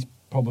yes, he's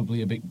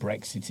probably a bit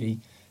Brexity.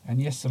 And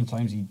yes,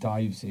 sometimes he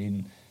dives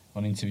in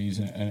on interviews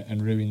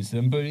and ruins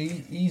them. But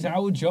he's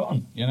our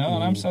John, and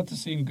I'm sad to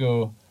see him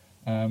go.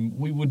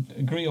 We would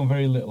agree on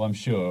very little, I'm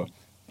sure.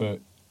 But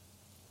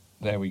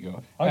there we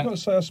go. I've got to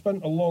say, I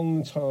spent a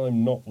long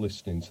time not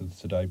listening to the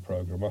Today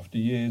programme after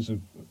years of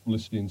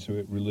listening to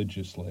it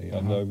religiously.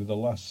 And over the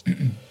last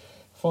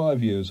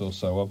 5 years or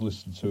so, I've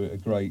listened to it a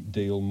great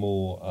deal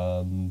more.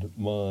 And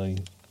my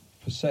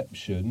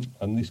perception,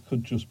 and this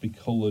could just be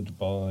coloured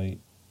by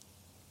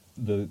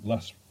the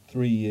last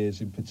 3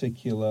 years in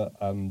particular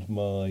and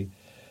my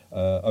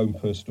own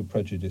personal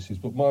prejudices,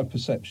 but my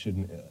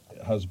perception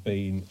has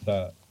been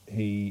that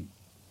he's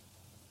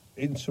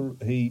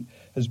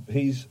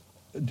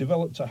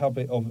developed a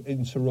habit of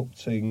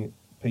interrupting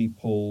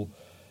people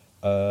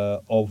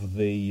of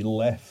the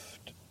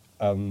left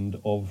and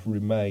of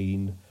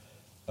Remain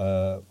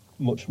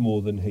much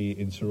more than he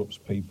interrupts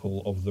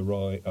people of the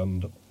right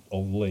and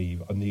of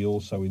Leave, and he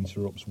also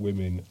interrupts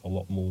women a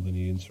lot more than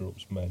he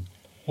interrupts men.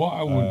 What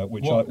I would,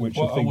 which are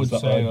things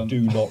that I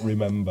do not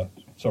remember.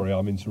 Sorry,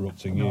 I'm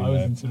interrupting you. I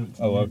was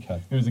interrupting you. Okay.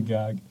 It was a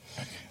gag.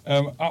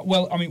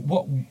 Well, I mean,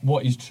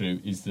 what is true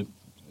is that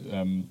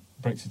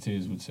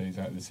Brexiteers would say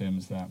exactly the same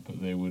as that,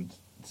 but they would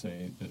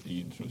say that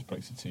he interrupts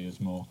Brexiteers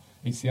more.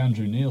 It's the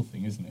Andrew Neil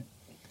thing, isn't it?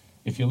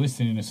 If you're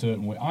listening in a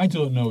certain way, I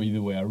don't know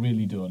either way. I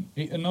really don't.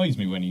 It annoys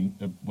me when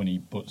he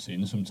butts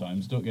in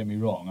sometimes. Don't get me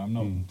wrong. I'm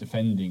not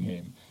defending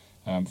him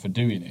for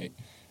doing it,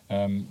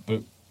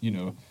 but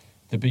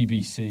the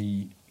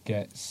BBC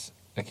gets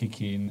a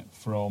kick in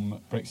from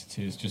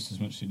Brexiteers just as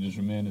much as it does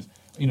Remainers.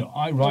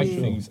 I write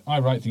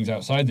things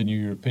outside the New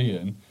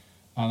European,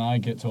 and I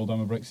get told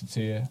I'm a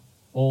Brexiteer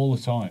all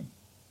the time.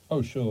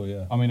 Oh, sure,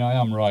 yeah. I mean, I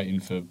am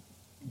writing for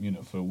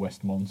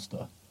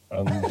Westminster.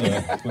 And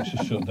which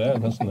is shut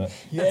down, hasn't it?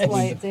 That's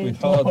why it did.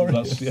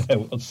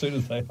 As soon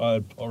as they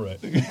hired Porritt,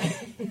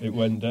 it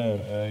went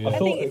down. I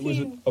thought it was...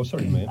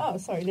 sorry, mate. Oh,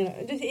 sorry. No.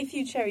 If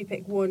you cherry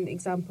pick one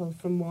example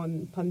from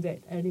one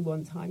pundit only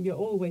one time, you're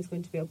always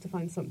going to be able to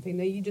find something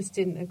that you just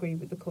didn't agree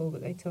with the call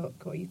that they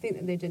took, or you think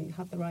that they didn't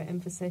have the right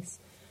emphasis.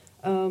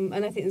 And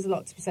I think there's a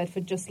lot to be said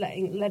for just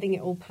letting it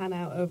all pan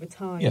out over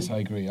time. Yes, I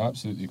agree. I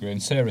absolutely agree.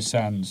 And Sarah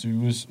Sands, who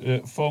was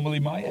formerly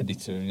my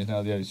editor and is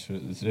now the editor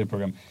of the Today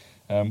programme,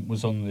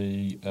 was on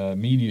the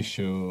media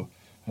show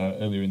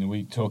earlier in the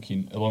week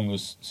talking along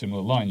those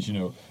similar lines. In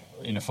a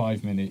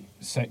 5-minute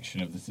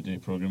section of the Today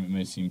programme, it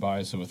may seem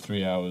biased. Over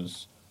 3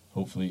 hours,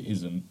 hopefully it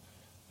isn't.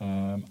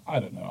 I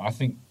don't know. I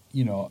think,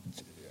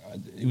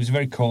 it was a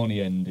very corny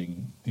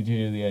ending. Did you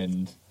hear the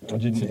end? I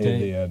didn't hear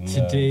the end.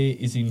 Today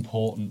is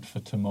important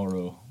for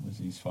tomorrow, was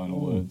his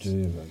final words.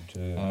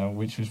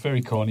 Which was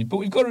very corny. But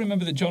we've got to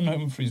remember that John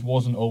Humphreys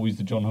wasn't always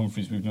the John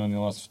Humphreys we've known in the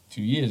last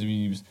 2 years. I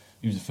mean,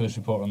 he was the first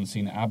reporter on the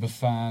scene at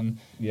Aberfan.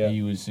 Yeah.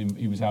 He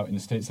was out in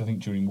the States, I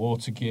think, during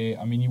Watergate.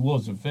 I mean, he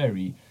was a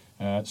very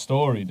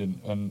storied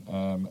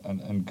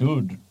and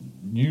good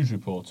news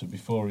reporter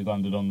before he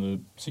landed on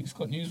the 6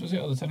 o'clock news, was it,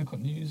 or the 10 o'clock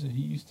news that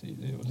he used to?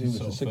 It was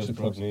the 6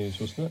 o'clock news,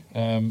 wasn't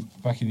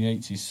it? Back in the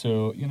 80s.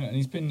 So, and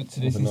he's been to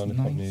this since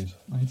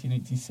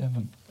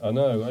 1987. I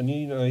know, and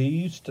he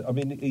used to. I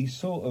mean, he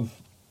sort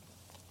of.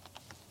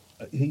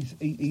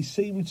 He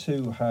seemed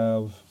to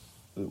have.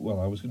 Well,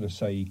 I was going to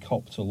say he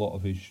copped a lot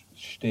of his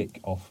shtick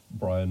off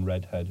Brian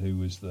Redhead, who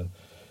was the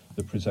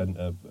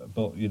presenter.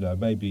 But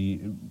maybe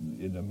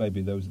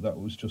that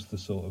was just the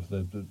sort of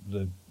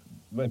the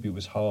maybe it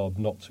was hard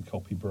not to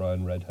copy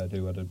Brian Redhead,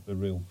 who had a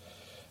real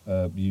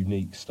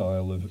unique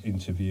style of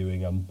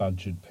interviewing and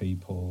badgered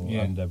people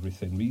and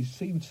everything. But he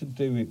seemed to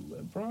do it.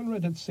 Brian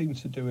Redhead seemed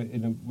to do it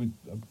with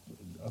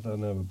I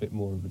don't know, a bit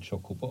more of a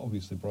chuckle. But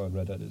obviously Brian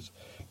Redhead has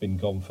been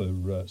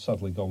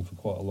sadly gone for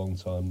quite a long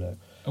time now.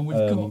 And we've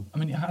got, I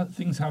mean,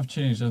 things have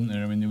changed, haven't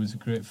there? I mean, there was a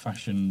great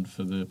fashion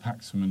for the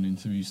Paxman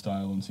interview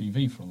style on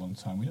TV for a long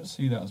time. We don't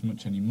see that as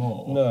much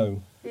anymore.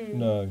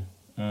 No.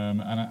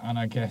 And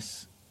I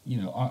guess,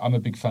 you know, I'm a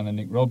big fan of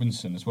Nick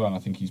Robinson as well, and I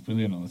think he's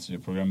brilliant on the Today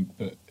programme,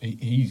 but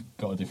he's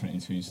got a different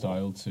interview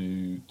style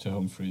to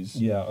Humphreys.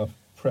 Yeah,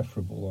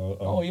 preferable.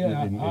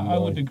 I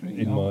would agree.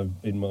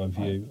 In my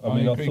view, I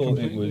mean, I thought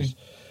completely.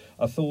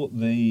 I thought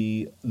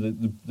the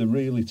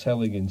really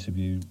telling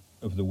interview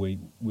of the week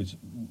was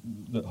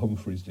that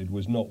Humphreys did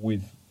was not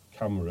with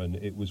Cameron.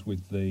 It was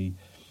with the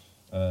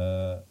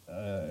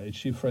is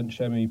she a French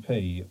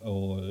MEP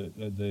or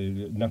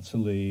the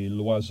Nathalie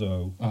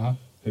Loiseau,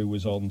 who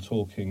was on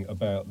talking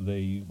about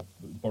the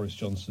Boris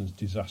Johnson's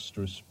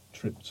disastrous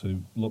trip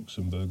to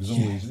Luxembourg. Because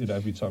always,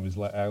 every time he's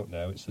let out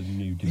now, it's a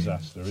new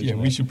disaster. Isn't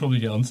we should probably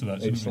get onto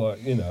that. It's like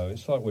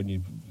it's like when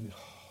you.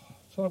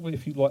 It's like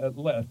if you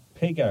let a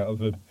pig out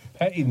of a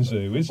petting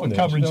zoo, isn't it?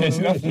 Cameron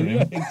chasing after him.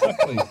 Yeah,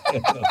 exactly.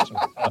 That's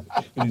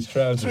right. With his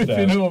trousers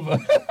tripping down. over.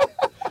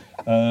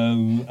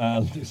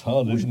 And it's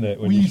hard, isn't it,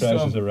 when your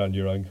trousers are around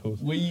your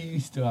ankles? We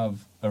used to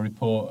have a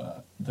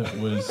reporter that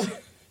was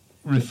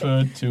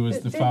referred to as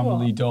the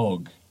family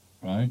dog,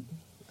 right?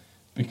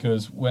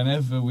 Because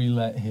whenever we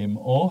let him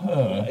or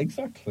her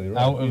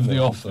out of the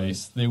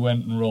office, they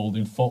went and rolled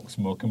in fox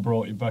muck and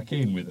brought it back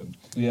in with them.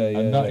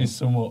 And that is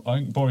somewhat... I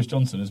think Boris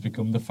Johnson has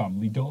become the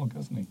family dog,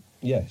 hasn't he?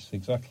 Yes,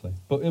 exactly.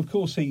 But of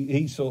course,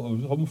 he sort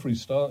of...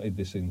 Humphreys started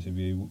this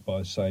interview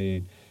by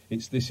saying,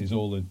 this is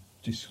all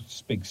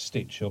just big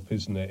stitch-up,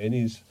 isn't it? And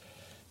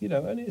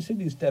it's in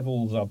his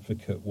devil's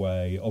advocate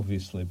way,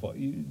 obviously, but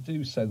you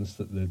do sense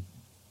that the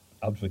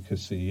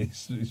advocacy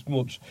is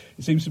much.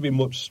 It seems to be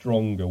much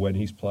stronger when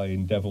he's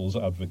playing devil's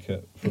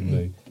advocate from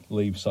the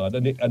Leave side,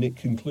 and it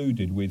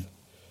concluded with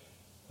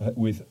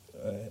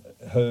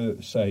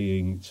her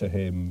saying to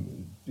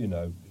him,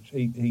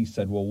 he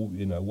said, well,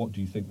 what do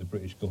you think the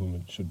British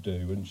government should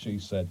do? And she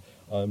said,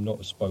 I'm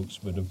not a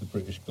spokesman of the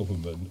British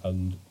government,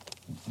 and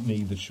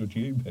neither should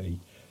you be.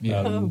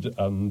 Yeah.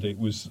 And it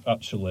was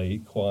actually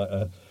quite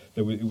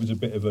it was a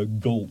bit of a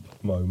gulp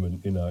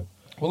moment,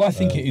 Well, I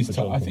think it is.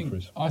 I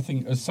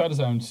think as sad as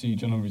I am to see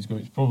John Humphreys go,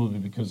 it's probably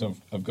because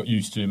I've got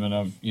used to him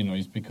and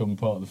he's become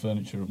part of the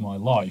furniture of my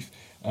life.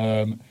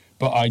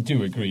 But I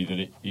do agree that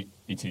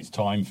it is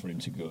time for him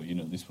to go.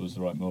 This was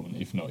the right moment,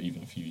 if not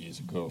even a few years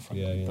ago,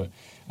 frankly. Yeah.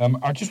 But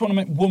I just want to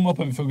make one more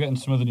point before we get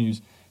into some other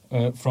news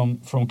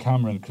from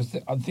Cameron, because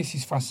this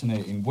is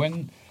fascinating.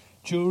 When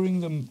during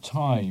the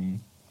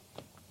time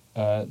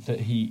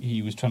that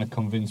he was trying to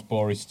convince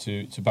Boris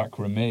to back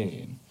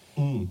Remain,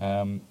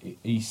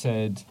 he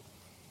said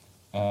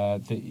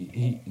that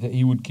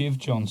he would give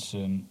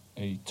Johnson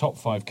a top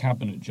 5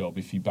 cabinet job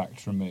if he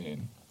backed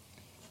Remain,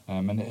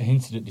 and it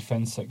hinted at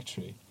Defence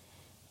Secretary.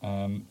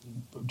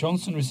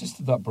 Johnson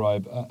resisted that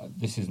bribe.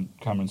 This isn't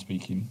Cameron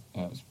speaking.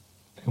 It's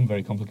become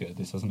very complicated,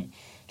 this, hasn't it?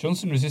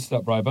 Johnson resisted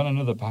that bribe, and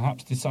another,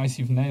 perhaps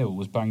decisive nail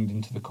was banged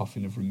into the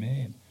coffin of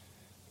Remain.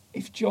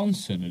 If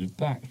Johnson had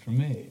backed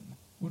Remain,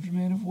 would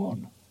Remain have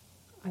won?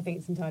 I think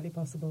it's entirely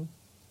possible.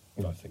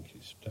 I think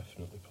it's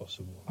definitely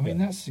possible. I mean,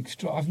 that's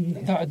extra.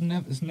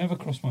 It's never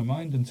crossed my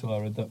mind until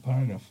I read that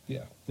paragraph.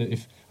 Yeah.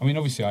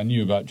 Obviously, I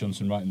knew about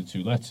Johnson writing the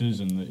 2 letters,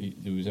 and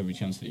that there was every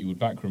chance that he would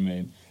back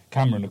Remain.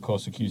 Cameron, of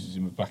course, accuses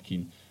him of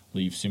backing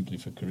Leave simply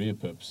for career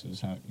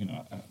purposes.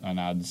 And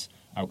adds,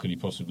 how could he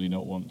possibly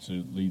not want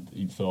to lead?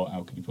 He thought,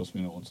 how could he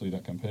possibly not want to lead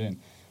that campaign?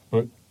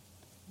 But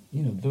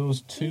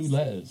those 2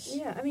 letters.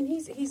 Yeah, I mean,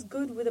 he's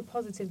good with a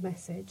positive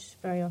message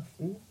very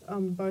often.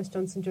 Boris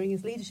Johnson, during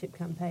his leadership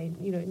campaign,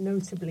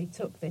 notably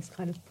took this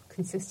kind of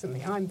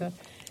consistently. I'm the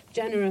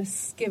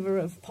generous giver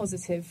of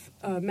positive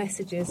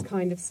messages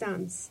kind of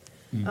stance.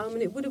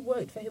 And it would have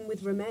worked for him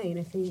with Remain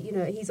if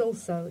he's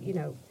also,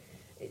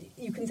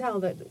 you can tell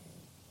that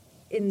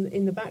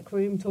in the back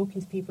room, talking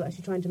to people,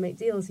 actually trying to make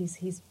deals,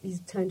 he's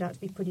turned out to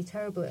be pretty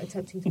terrible at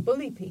attempting to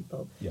bully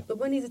people. Yeah. But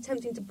when he's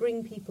attempting to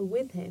bring people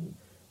with him,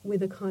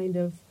 with a kind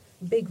of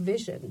big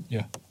vision,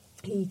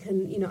 he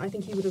can, I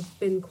think he would have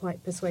been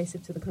quite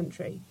persuasive to the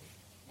country.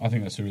 I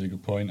think that's a really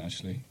good point,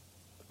 actually.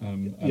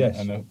 Yes.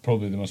 And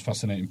probably the most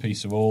fascinating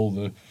piece of all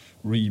the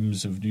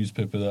reams of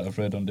newspaper that I've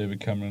read on David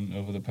Cameron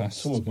over the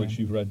past... Some of which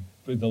you've read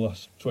in the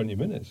last 20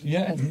 minutes.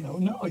 Yeah,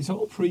 no, it's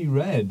all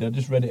pre-read. I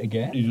just read it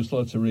again. You just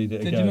like to read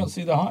it again? Did you not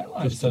see the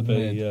highlights I'd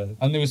made?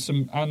 And there was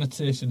some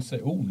annotations say,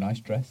 oh,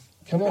 nice dress.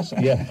 Can I say...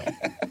 Yeah.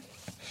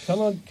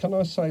 Can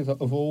I say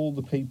that of all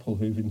the people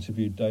who've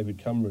interviewed David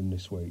Cameron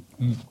this week,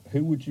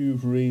 who would you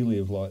really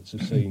have liked to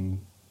have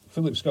seen?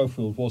 Philip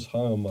Schofield was high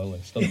on my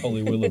list, and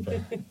Holly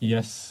Willoughby.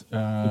 Yes.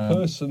 The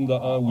person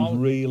that I would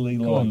really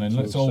like to have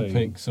seen. Let's all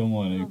pick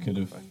someone who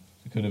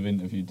could have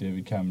interviewed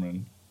David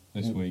Cameron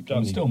this week.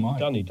 Still might.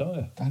 Danny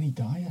Dyer. Danny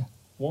Dyer.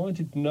 Why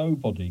did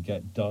nobody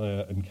get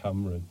Dyer and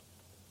Cameron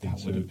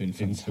that would have been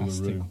fantastic.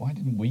 Into a room? Why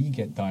didn't we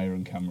get Dyer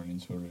and Cameron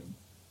into a room?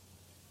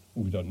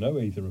 We don't know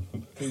either of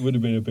them. It would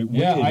have been a bit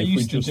weird if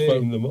we just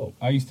phoned them up.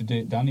 I used to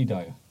date Danny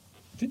Dyer.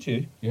 Did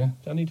you? Yeah.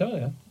 Danny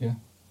Dyer? Yeah.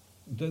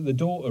 The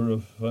daughter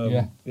of...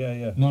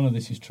 Yeah. None of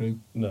this is true.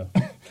 No.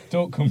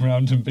 Don't come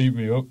round and beat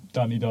me up,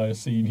 Danny Dyer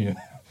Senior.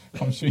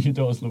 I'm sure your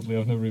daughter's lovely.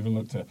 I've never even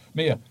looked at her.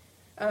 Mia?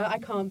 I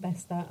can't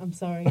best that. I'm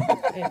sorry.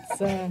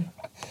 It's...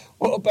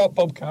 What about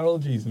Bob Carroll,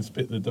 G's, and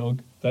Spit the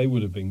Dog? They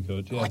would have been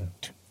good, yeah.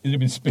 He'd have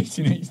been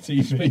spitting at his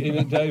TV. Spitting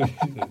at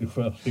David.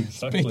 Well,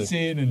 exactly.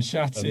 Spitting and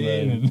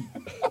chatting and...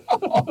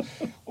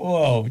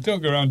 Whoa,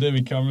 don't go around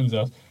David Cameron's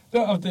house.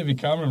 Don't have David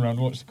Cameron around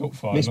to watch the cup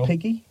final. Miss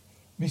Piggy?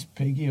 Miss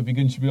Piggy would be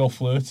going to be all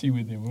flirty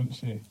with him, wouldn't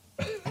she?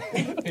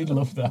 He'd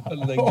love that.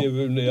 And then give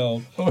him the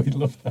old... Oh, he'd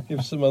love that.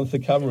 Give Samantha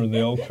Cameron the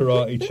old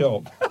karate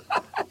chop.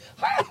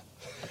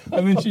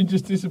 And then she'd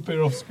just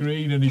disappear off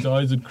screen and his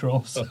eyes would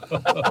cross. I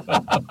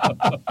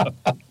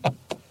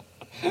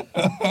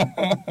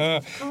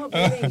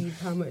can't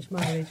believe how much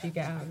mileage you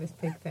get out of this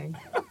pig thing.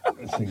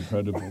 It's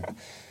incredible.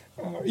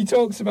 He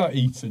talks about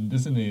Eton,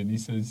 doesn't he? And he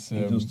says... he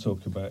does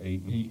talk about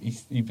Eton.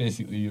 He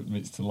basically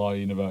admits to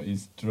lying about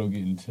his drug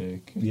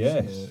intake at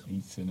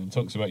Eton, and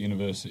talks about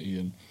university.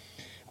 And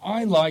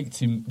I liked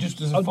him,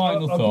 just as a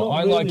final thought,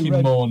 I like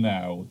him more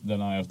now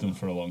than I have done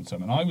for a long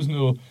time. And I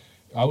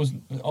was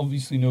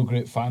obviously no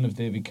great fan of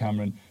David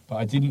Cameron, but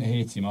I didn't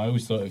hate him. I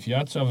always thought if you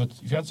had to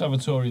have a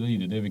Tory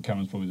leader, David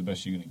Cameron's probably the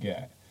best you're going to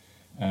get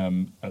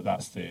at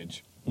that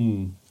stage.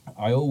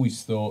 I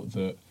always thought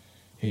that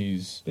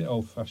his bit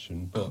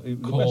old-fashioned, but the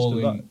best of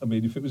that. I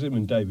mean, if it was him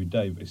and David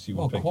Davis, you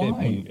would pick him,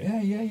 wouldn't you?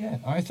 Yeah.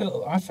 I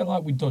felt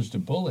like we dodged a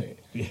bullet.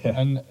 Yeah.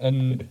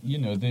 And you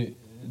know the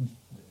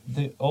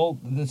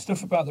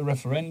stuff about the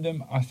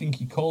referendum. I think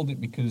he called it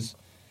because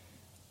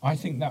I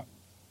think that.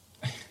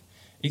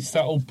 It's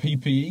that old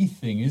PPE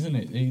thing, isn't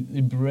it?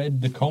 It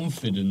bred the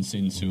confidence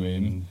into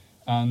him,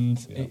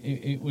 and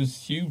it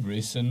was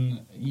hubris.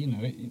 And, you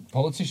know,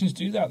 politicians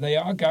do that. They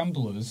are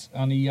gamblers,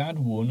 and he had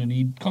won, and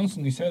he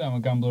constantly said, I'm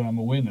a gambler, I'm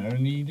a winner,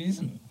 and he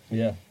isn't.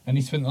 Yeah. And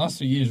he spent the last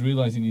 3 years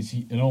realising he's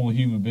a normal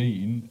human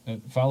being,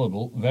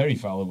 fallible, very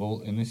fallible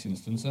in this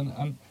instance.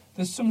 And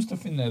there's some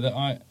stuff in there that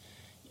I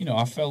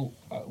felt...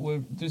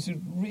 there's a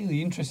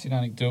really interesting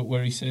anecdote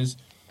where he says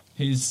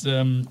his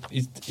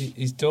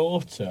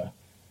daughter...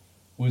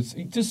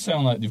 It does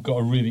sound like they've got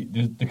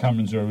the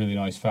Camerons are a really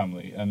nice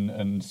family,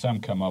 and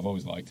Sam Cam I've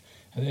always liked.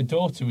 And their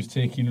daughter was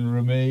taking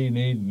Remain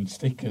in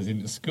stickers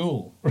into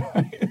school,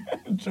 right?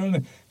 Trying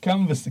to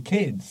canvass the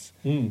kids.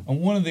 And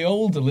one of the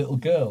older little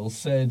girls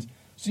said,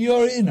 "So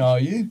you're in, are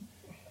you?"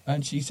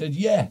 And she said,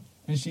 "Yeah."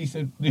 And she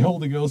said, the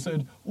older girl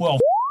said, "Well,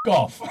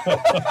 off."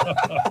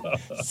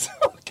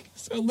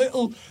 so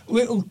little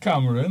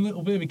Cameron,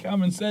 little baby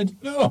Cameron said,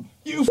 "No,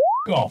 you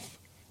off."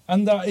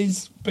 And that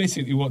is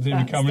basically what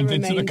David Cameron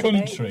did to the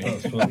country.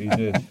 That's what he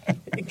did.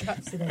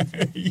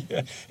 Encapsulated.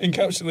 Yeah,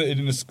 encapsulated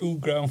in a school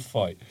ground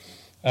fight.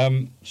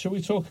 Shall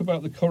we talk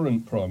about the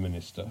current Prime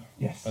Minister?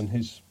 Yes. And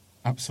his...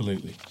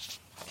 Absolutely.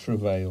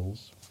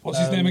 ...travails. What's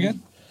his name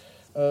again?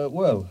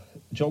 Well,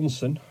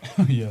 Johnson.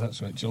 Yeah,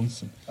 that's right,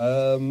 Johnson.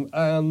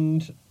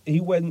 And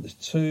he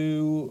went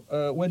to...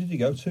 where did he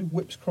go to?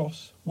 Whipps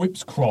Cross.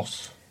 Whipps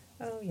Cross.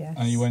 Oh, yes.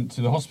 And he went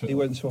to the hospital. He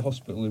went to a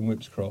hospital in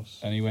Whipps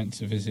Cross. And he went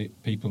to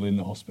visit people in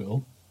the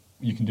hospital.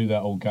 You can do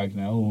that old gag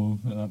now. Oh,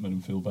 that made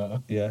him feel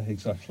better. Yeah,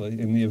 exactly.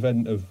 In the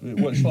event of...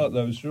 Well, it's like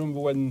those. Do you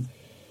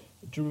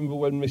remember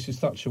when Mrs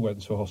Thatcher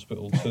went to a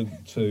hospital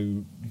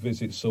to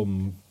visit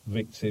some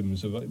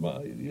victims of... It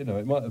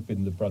might have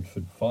been the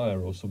Bradford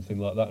fire or something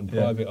like that, and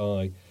Private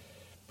Eye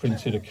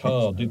printed a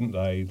card, didn't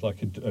they?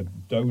 Like a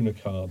donor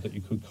card that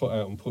you could cut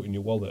out and put in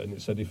your wallet, and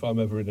it said, if I'm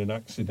ever in an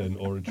accident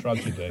or a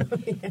tragedy,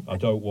 I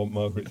don't want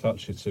Margaret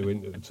Thatcher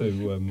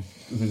to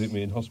visit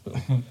me in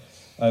hospital.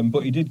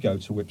 But he did go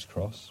to Whipps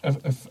Cross.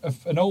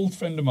 An old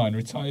friend of mine,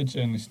 retired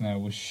journalist now,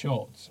 was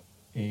shot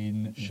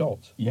in...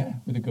 Shot? Yeah,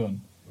 with a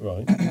gun.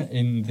 Right.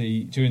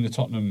 During the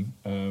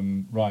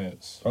Tottenham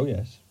riots. Oh,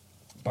 yes.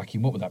 Back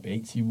in, what would that be,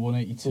 81,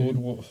 82?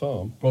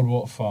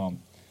 Broadwater Farm.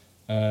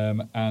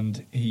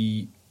 And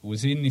he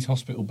was in his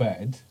hospital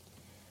bed,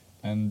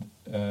 and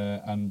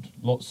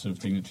lots of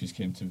dignitaries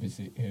came to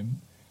visit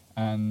him,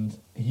 and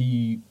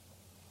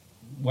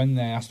when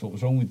they asked what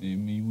was wrong with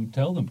him, he would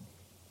tell them,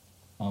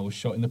 "I was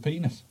shot in the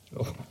penis."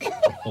 Oh,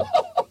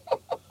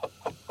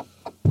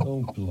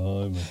 oh,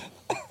 blimey.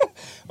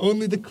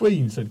 Only the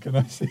Queen said, "Can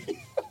I see?"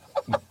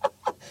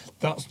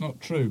 That's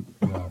not true.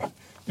 No.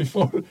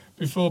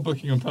 Before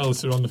Buckingham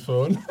Palace are on the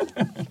phone.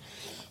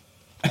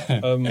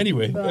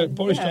 Anyway,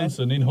 Boris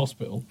Johnson in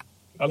hospital.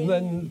 And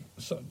then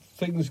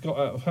things got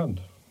out of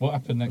hand. What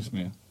happened next,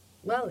 Mia?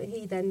 Well,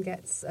 he then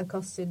gets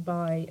accosted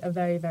by a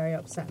very, very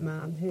upset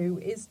man who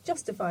is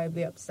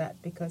justifiably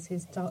upset because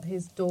his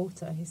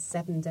daughter, his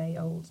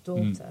 7-day-old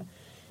daughter,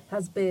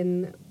 has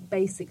been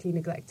basically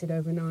neglected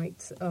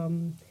overnight.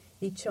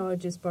 He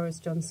charges Boris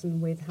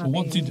Johnson with having...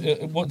 What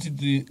did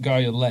the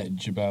guy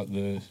allege about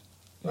the...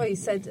 Well, he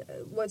said...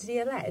 what did he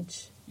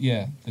allege?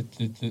 Yeah,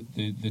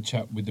 the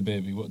chap with the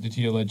baby. What did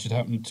he allege had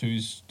happened to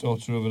his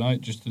daughter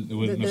overnight? Just that there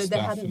weren't enough staff?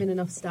 There hadn't been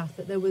enough staff.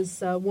 That there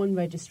was one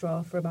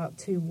registrar for about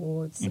 2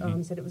 wards.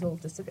 Said it was all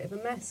just a bit of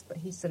a mess, but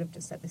he sort of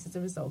just said this is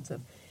a result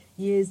of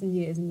years and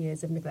years and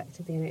years of neglect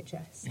of the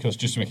NHS. Because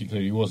just to make it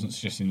clear, he wasn't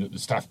suggesting that the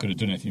staff could have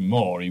done anything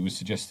more. He was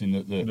suggesting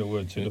that there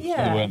weren't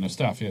enough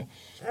staff. Yeah,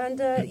 and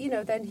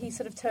then he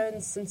sort of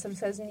turns and sort of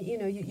says,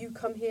 you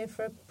come here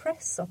for a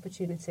press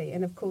opportunity,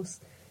 and of course,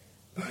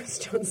 Boris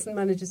Johnson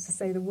manages to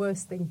say the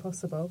worst thing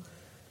possible.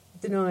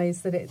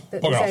 Denies that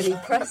there's any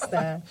press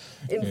there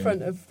in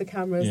front of the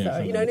cameras.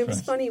 And it was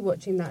funny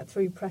watching that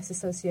through Press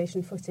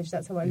Association footage.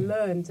 That's how I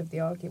learned of the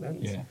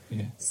argument.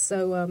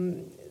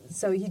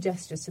 So he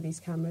gestures to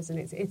these cameras, and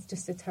it's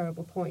just a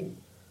terrible point.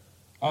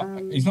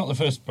 He's not the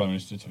first Prime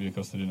Minister to be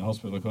accosted in a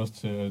hospital, of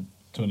course.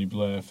 Tony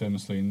Blair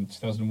famously in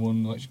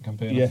 2001 election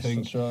campaign, I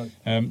think. Yes, that's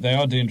right. They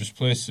are dangerous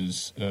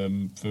places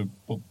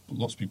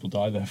lots of people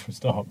die there for a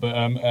start, but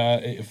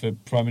for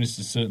Prime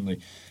Ministers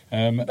certainly.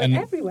 But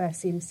everywhere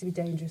seems to be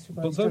dangerous for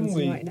Boris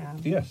Johnson right now.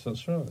 Yes,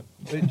 that's right.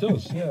 It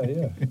does,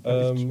 yeah.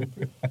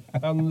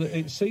 And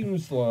it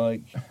seems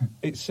like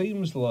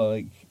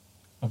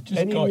I've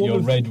just got your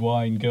red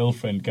wine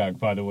girlfriend gag,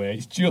 by the way.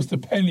 It's just a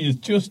penny has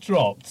just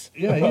dropped.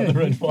 Yeah. The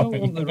red wine. You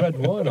don't want the red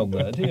wine on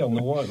there, do you, on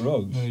the white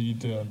rose? No, you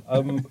don't.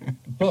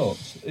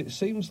 But it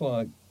seems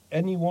like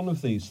any one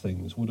of these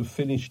things would have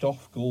finished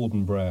off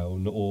Gordon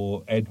Brown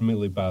or Ed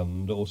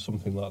Miliband or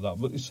something like that.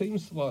 But it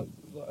seems like,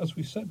 as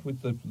we said,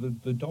 with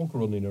the dog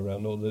running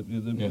around or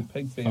the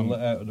pig being let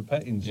out of the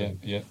petting zoo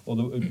or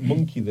the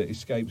monkey that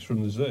escapes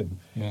from the zoo,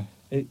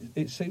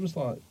 it seems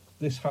like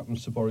this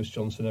happens to Boris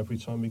Johnson every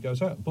time he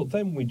goes out. But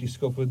then we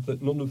discovered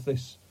that none of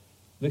this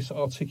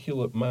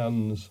articulate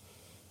man's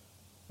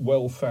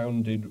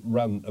well-founded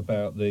rant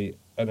about the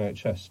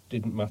NHS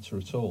didn't matter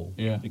at all.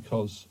 Yeah.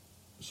 Because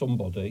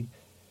somebody,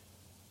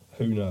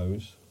 who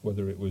knows,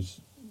 whether it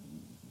was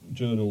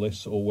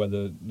journalists or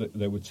whether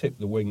they were tipped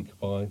the wink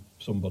by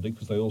somebody,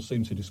 because they all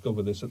seemed to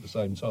discover this at the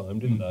same time,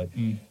 didn't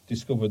they?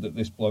 Discovered that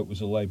this bloke was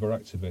a Labour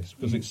activist,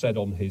 because it said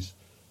on his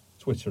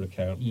Twitter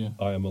account,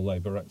 I am a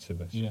Labour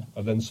activist. Yeah.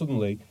 And then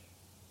suddenly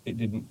it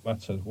didn't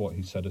matter what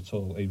he said at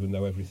all, even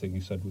though everything he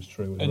said was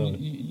true. And right.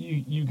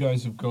 you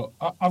guys have got...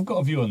 I've got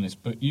a view on this,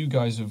 but you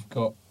guys have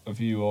got a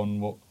view on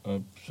what a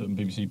certain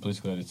BBC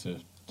political editor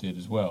did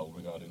as well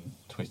regarding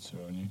Twitter,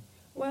 haven't you?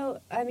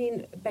 Well, I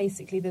mean,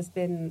 basically there's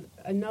been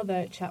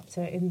another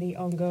chapter in the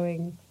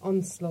ongoing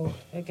onslaught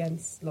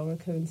against Laura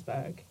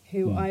Kuenssberg,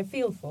 who I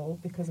feel for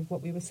because of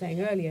what we were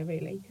saying earlier,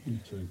 really. Me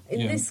too.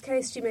 In this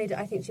case,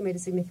 I think she made a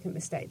significant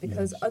mistake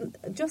because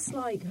just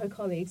like her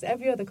colleagues,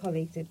 every other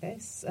colleague did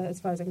this, as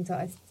far as I can tell.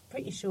 I'm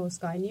pretty sure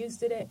Sky News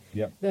did it.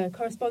 Yep. The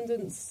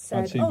correspondents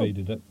said... ITV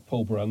did it.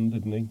 Paul Brand,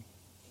 didn't he?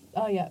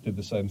 Oh, yeah. Did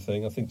the same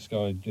thing. I think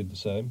Sky did the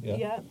same,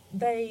 Yeah,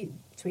 they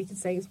tweeted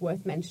saying it's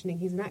worth mentioning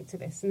he's an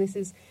activist. And this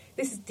is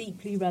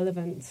deeply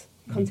relevant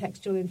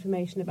contextual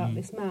information about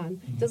this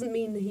man. Doesn't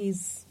mean that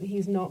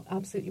he's not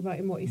absolutely right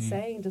in what he's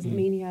saying. It doesn't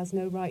mean he has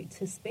no right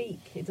to speak.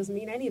 It doesn't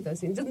mean any of those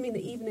things. It doesn't mean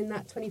that even in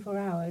that 24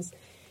 hours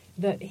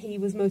that he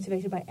was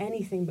motivated by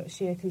anything but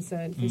sheer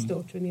concern for his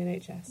daughter in the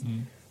NHS.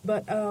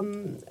 But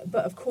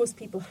of course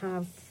people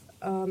have...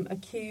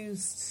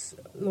 accused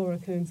Laura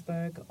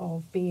Kuenssberg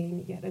of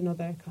being yet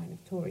another kind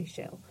of Tory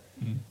shill.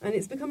 And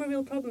it's become a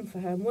real problem for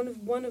her. And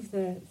one of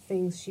the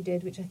things she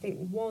did, which I think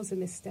was a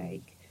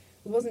mistake,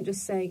 it wasn't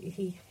just saying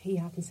he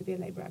happens to be a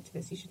Labour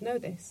activist, you should know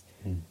this,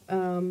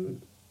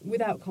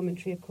 without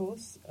commentary, of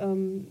course,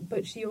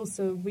 but she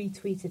also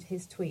retweeted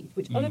his tweet,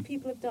 which other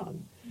people have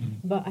done.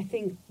 But I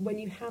think when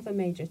you have a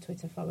major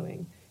Twitter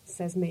following,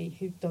 says me,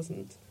 who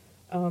doesn't,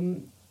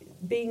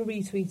 being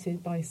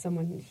retweeted by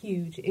someone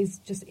huge is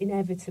just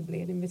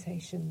inevitably an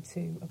invitation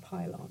to a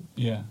pylon.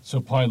 Yeah,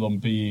 so pylon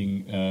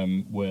being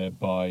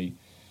whereby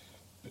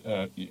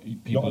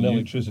people... Not an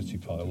electricity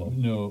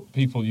pylon. No,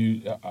 people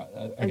use...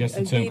 I guess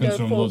the term comes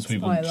from loads of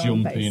people pylon,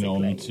 jumping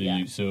onto yeah.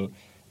 you. So,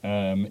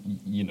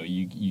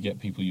 you get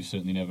people you've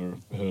certainly never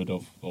heard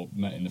of or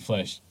met in the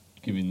flesh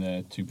giving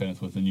their two pence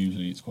worth, and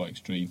usually it's quite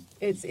extreme.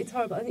 It's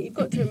horrible. I think you've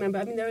got to remember,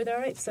 I mean, there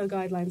are IPSO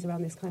guidelines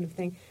around this kind of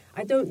thing.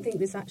 I don't think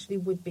this actually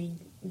would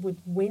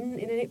win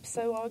in an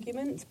IPSO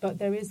argument, but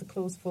there is a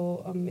clause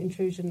for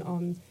intrusion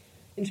on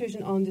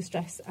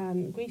distress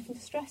and grief and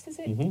distress, is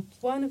it?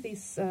 It's one of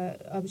these,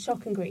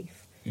 shock and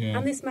grief. Yeah.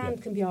 And this man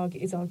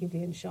is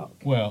arguably in shock.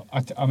 Well,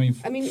 I mean,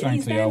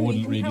 frankly, I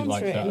wouldn't really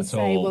like that at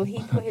say, all. Well, he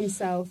put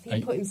himself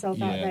out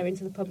there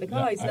into the public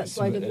eye, so that's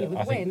why I don't think it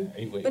would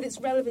win. But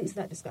it's relevant to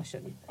that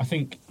discussion. I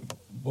think,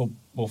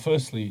 well,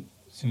 firstly,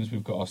 as soon as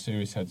we've got our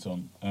serious heads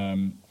on,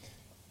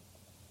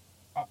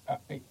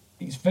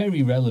 it's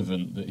very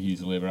relevant that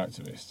he's a Labour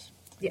activist.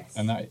 Yes.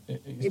 And that,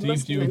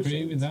 Steve, do you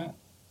agree with that?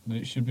 That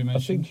it should be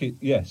mentioned?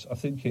 I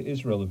think it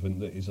is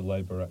relevant that he's a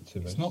Labour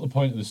activist. It's not the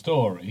point of the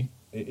story.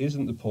 It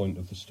isn't the point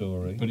of the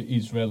story. But it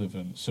is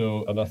relevant.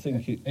 So, and I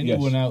think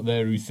anyone out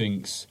there who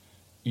thinks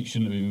it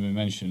shouldn't have been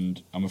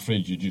mentioned, I'm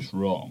afraid you're just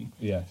wrong.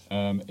 Yes.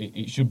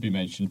 It should be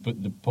mentioned,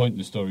 but the point of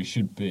the story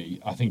should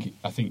be, I think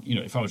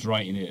if I was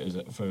writing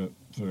it for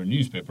a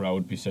newspaper, I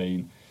would be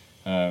saying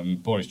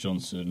Boris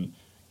Johnson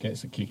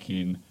gets a kick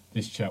in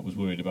this chap was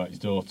worried about his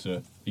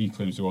daughter. He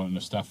claims there wasn't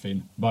enough staff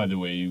in. By the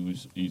way,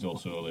 he's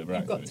also a Labour activist.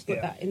 You've got to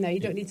put that in there. You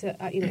don't need to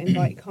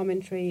invite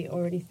commentary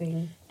or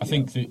anything. I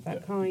think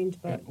that kind.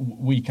 But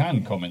we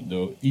can comment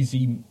though. Is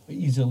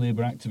a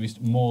Labour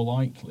activist more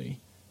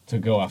likely to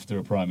go after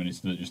a prime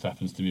minister that just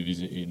happens to be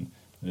visiting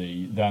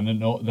than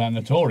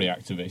a Tory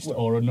activist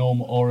or a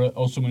norm or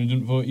someone who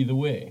didn't vote either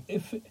way?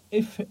 If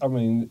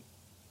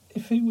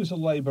he was a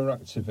Labour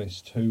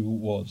activist who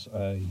was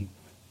a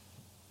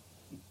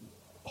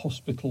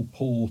hospital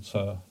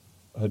porter,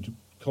 had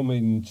come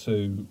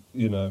into,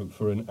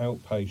 for an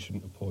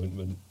outpatient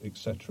appointment,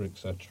 etc.,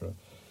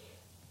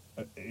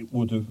 it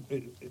would have,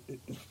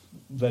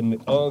 then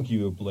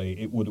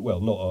arguably, it would,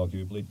 well, not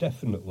arguably,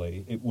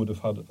 definitely, it would have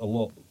had a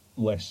lot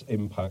less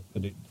impact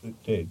than it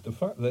did. The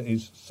fact that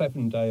his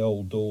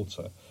 7-day-old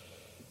daughter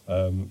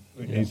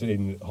is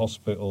in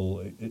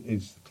hospital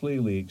is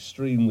clearly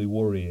extremely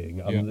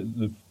worrying,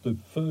 and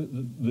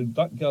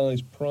that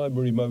guy's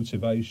primary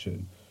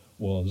motivation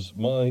was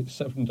my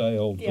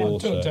 7-day-old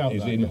daughter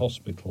is in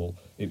hospital.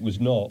 It was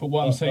not. But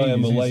what I'm saying I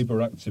am a Labour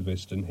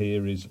activist, and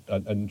here is,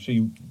 and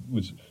she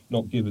was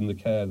not given the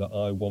care that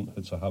I want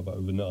her to have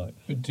overnight.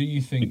 But do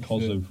you think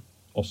because of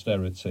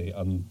austerity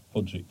and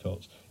budget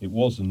cuts, it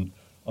wasn't.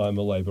 I'm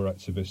a Labour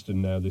activist,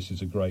 and now this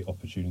is a great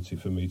opportunity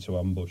for me to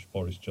ambush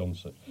Boris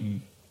Johnson.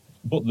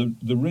 But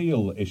the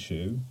real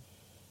issue,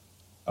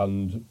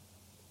 and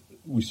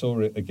we saw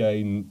it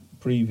again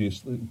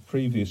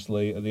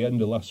previously at the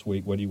end of last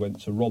week when he went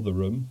to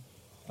Rotherham,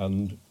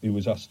 and he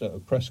was asked at a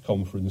press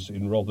conference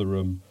in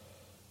Rotherham,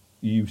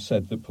 you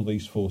said that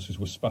police forces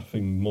were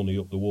spaffing money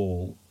up the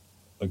wall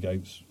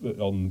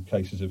on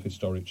cases of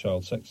historic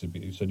child sex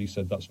abuse, and he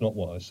said that's not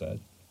what I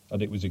said,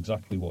 and it was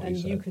exactly what he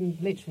said. And you can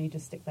literally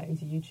just stick that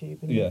into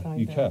YouTube and you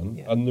find can.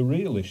 Yeah. And the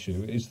real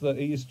issue is that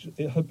he is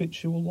a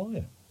habitual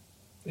liar.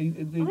 He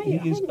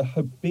is a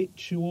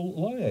habitual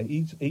liar.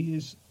 He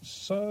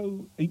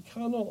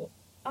cannot.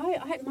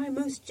 My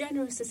most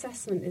generous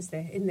assessment is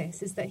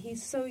that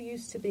he's so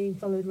used to being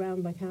followed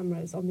around by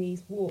cameras on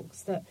these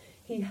walks that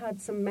he had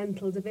some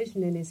mental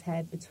division in his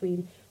head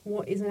between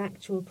what is an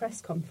actual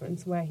press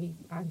conference where he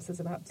answers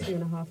about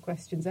 2.5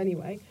 questions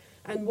anyway,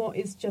 and what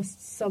is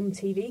just some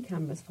TV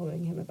cameras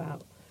following him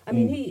about. I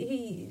mean,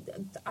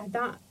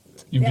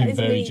 You've been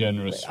very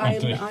generous.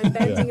 I'm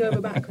bending over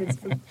backwards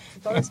for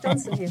Boris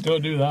Johnson here.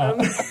 Don't do that.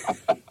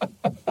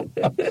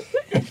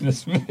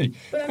 Goodness me.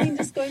 But I mean,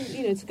 just going,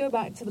 to go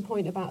back to the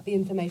point about the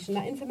information.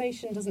 That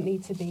information doesn't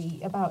need to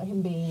be about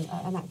him being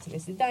an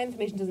activist. That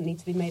information doesn't need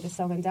to be made a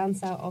song and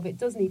dance out of. It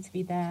does need to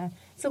be there.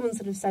 Someone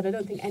sort of said, I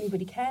don't think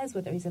anybody cares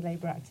whether he's a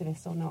Labour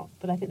activist or not.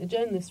 But I think the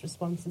journalist's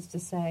response is to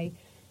say,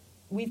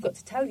 we've got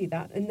to tell you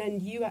that, and then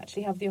you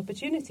actually have the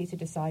opportunity to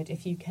decide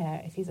if you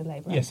care if he's a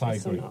Labour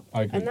activist or not.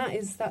 I agree.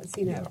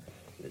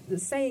 And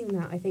saying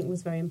that, I think,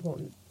 was very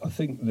important. I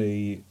think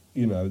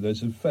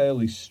there's a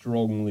fairly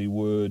strongly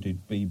worded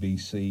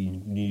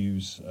BBC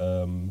News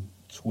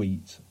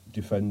tweet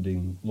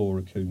defending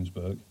Laura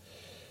Kuenssberg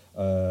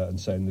and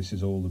saying this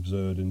is all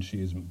absurd and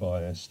she isn't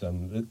biased,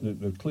 and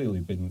there have clearly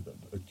been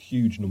a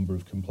huge number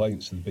of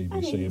complaints to the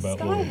BBC about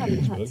Sky Laura haven't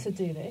Kuenssberg. had to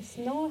do this,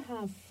 nor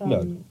have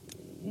ITV.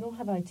 Nor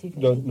have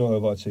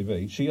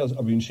ITV. She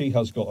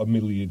has got 1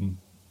 million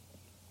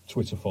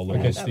Twitter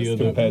followers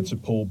compared to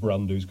Paul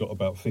Brand, who's got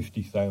about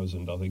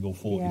 50,000, I think, or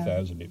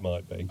 40,000 it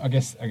might be. I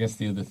guess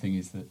the other thing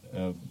is that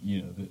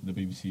the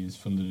BBC is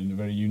funded in a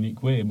very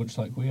unique way, much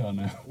like we are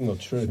now. Well,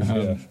 true.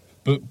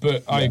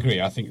 But I agree.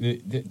 I think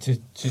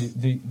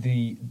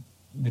the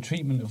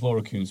treatment of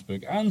Laura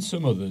Kuenssberg and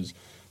some others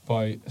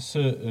by a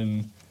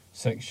certain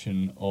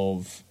section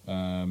of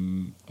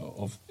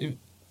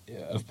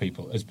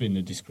people has been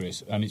a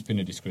disgrace, and it's been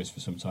a disgrace for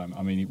some time.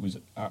 I mean, it was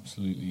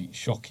absolutely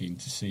shocking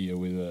to see her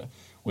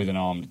with an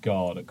armed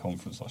guard at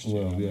conference last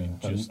year. Well,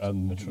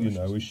 and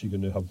is she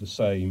going to have the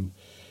same?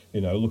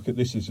 Look at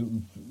this is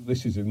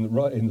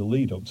right in the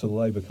lead up to the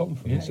Labour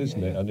conference,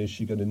 isn't it? And is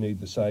she going to need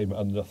the same?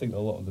 And I think a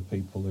lot of the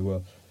people who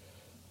are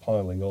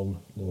piling on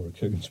Laura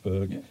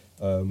Kuenssberg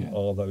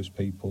are those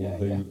people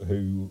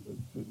who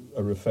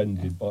are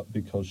offended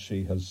because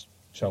she has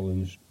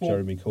challenged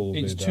Jeremy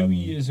Corbyn. It's 2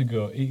 years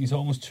ago. It's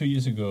almost 2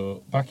 years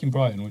ago, back in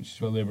Brighton, which is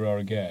where Labour are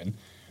again,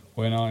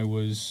 when I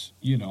was,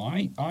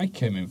 I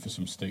came in for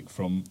some stick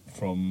from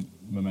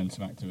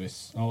Momentum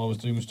activists. All I was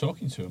doing was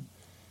talking to them.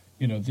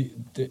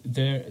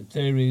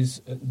 There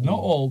is not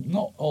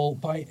all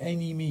by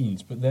any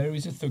means, but there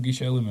is a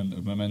thuggish element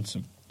of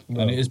Momentum.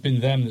 No. And it has been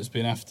them that's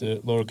been after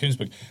Laura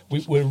Kuenssberg.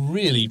 We're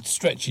really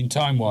stretching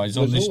time-wise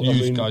on this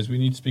news, guys. We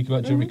need to speak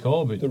about Jeremy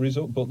Corbyn. There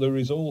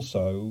is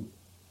also,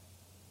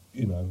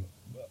 I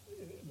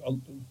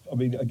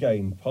mean,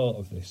 again, part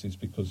of this is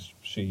because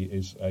she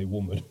is a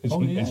woman,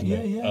 isn't it?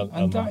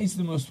 And that is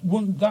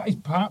that is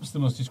perhaps the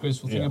most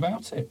disgraceful thing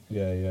about it.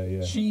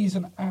 Yeah. She's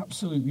an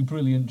absolutely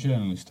brilliant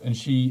journalist, and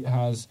she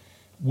has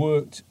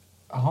worked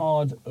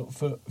hard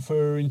for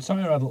her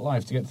entire adult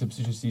life to get to the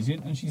position she's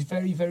in, and she's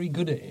very, very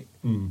good at it.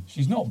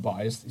 She's not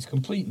biased. It's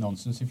complete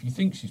nonsense. If you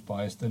think she's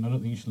biased, then I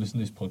don't think you should listen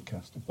to this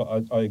podcast.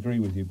 But I agree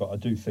with you, but I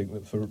do think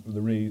that for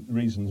the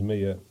reasons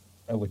Mia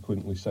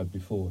eloquently said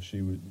before,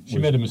 she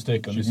made a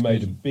mistake on this occasion. She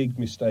made a big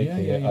mistake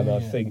here, and I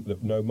think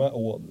that no matter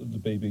what the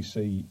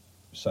BBC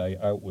say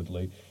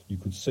outwardly, you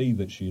could see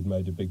that she had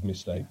made a big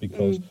mistake,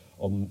 because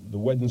on the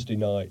Wednesday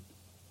night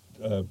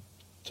 10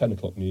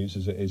 o'clock news,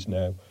 as it is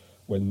now,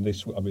 when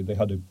they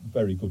had a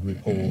very good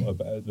report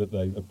about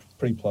a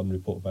pre-planned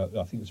report about,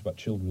 I think it was about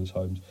children's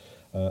homes.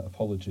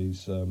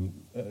 Apologies,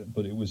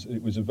 but it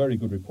was a very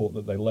good report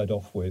that they led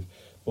off with.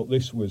 But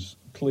this was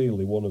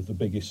clearly one of the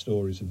biggest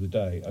stories of the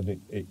day, and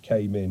it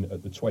came in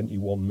at the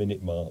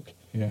 21-minute mark.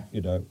 Yeah,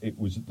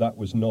 that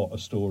was not a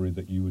story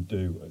that you would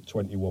do at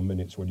 21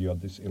 minutes when you had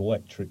this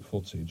electric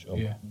footage of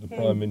the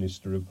Prime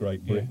Minister of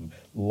Great Britain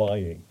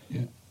lying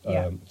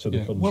to the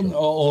country. Well,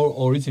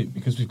 or is it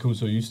because we've come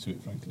so used to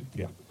it, frankly?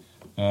 Yeah.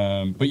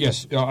 But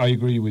yes, I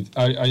agree with.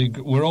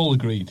 We're all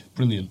agreed.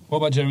 Brilliant. What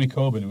about Jeremy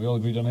Corbyn? Are we all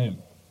agreed on him?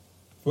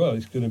 Well,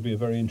 it's going to be a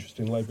very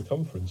interesting Labour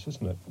conference,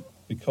 isn't it?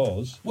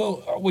 Because...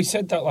 Well, we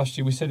said that last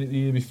year, we said it the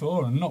year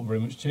before, and not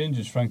very much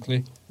changes,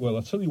 frankly. Well,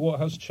 I'll tell you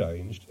what has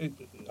changed. Is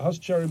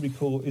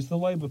the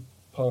Labour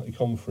Party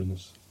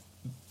conference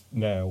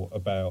now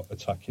about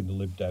attacking the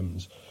Lib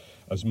Dems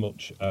as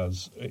much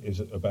as it is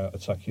about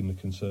attacking the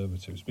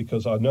Conservatives?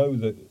 Because I know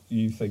that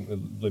you think the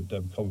Lib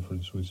Dem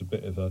conference was a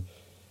bit of a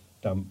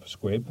damp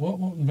squib. What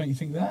would make you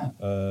think that?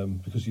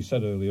 Because you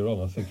said earlier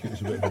on, I think it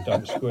was a bit of a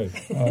damp squib.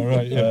 Oh,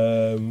 right,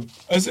 yeah.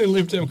 I say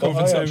Lib Dem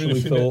conference every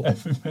minute.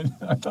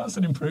 That's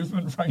an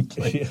improvement,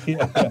 frankly.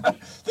 Yeah.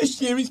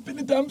 This year it's been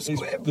a damp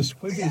squib. The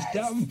squib is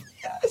damp.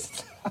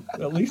 Yes.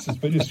 At least it's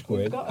been a squib.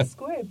 We've got a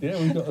squib. Yeah,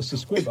 we've got a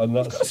squib, and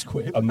that's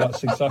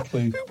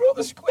exactly. Who brought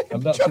the squib?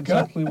 And that's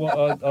exactly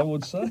what I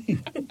would say.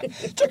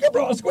 Chucker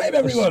brought a squib,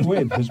 everyone. A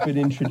squib has been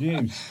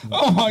introduced.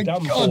 Oh my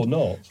damp God! Or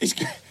not?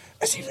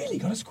 Has he really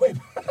got a squib?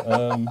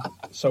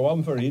 So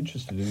I'm very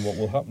interested in what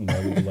will happen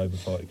now with the Labour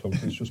Party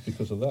conference, just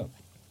because of that.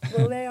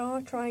 Well, they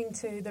are trying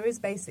to. There is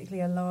basically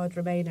a large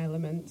Remain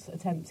element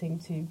attempting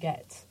to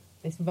get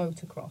this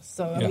vote across.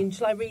 So, I mean,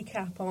 shall I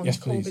recap on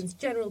Corbyn's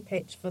general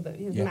pitch for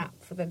his map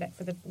for the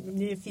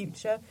near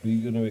future? Are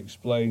you going to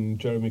explain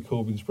Jeremy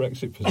Corbyn's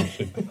Brexit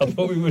position? I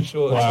thought we were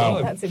short of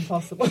time. That's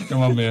impossible.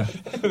 Come on, Mia.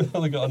 We've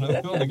only got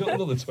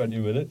another 20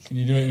 minutes. Can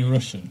you do it in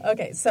Russian?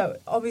 Okay, so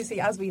obviously,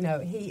 as we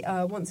know, he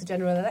wants a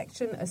general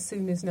election as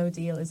soon as no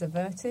deal is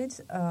averted.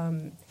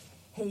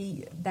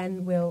 He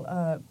then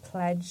will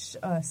pledge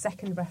a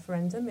second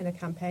referendum in a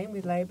campaign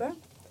with Labour.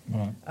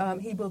 Right.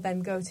 He will then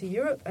go to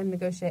Europe and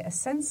negotiate a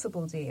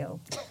sensible deal.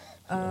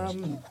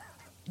 The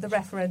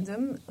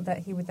referendum that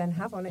he would then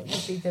have on it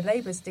would be the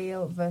Labour's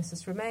deal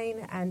versus Remain,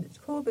 and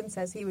Corbyn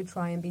says he would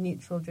try and be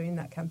neutral during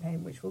that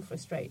campaign, which will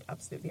frustrate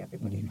absolutely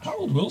everybody.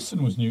 Harold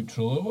Wilson was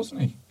neutral, wasn't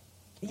he?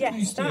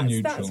 Yes,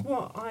 that's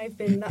what I've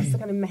been. That's the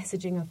kind of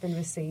messaging I've been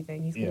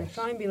receiving. He's going to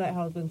try and be like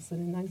Harold Wilson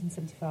in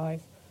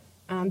 1975.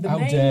 And the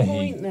main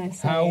point they're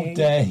saying, how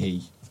dare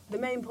he? The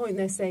main point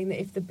they're saying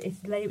that if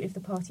the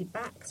party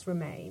backs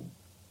Remain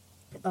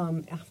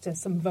after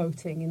some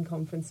voting in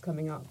conference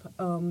coming up,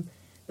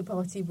 the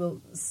party will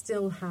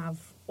still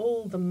have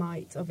all the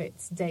might of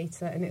its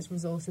data and its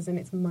resources and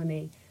its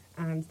money,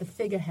 and the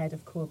figurehead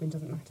of Corbyn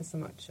doesn't matter so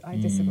much. I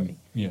disagree.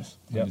 Yes,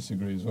 I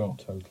disagree as well.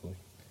 Totally.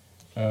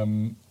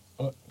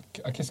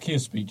 I guess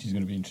Keir's speech is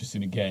going to be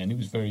interesting again. It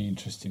was very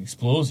interesting,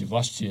 explosive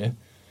last year.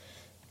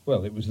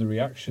 Well, it was the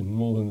reaction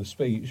more than the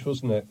speech,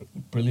 wasn't it?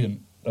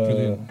 Brilliant.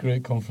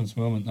 Great conference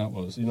moment that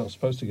was. You're not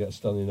supposed to get a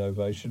standing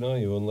ovation, are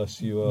you?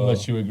 Unless you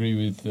agree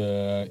with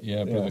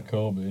Brother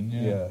Corbyn.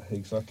 Yeah,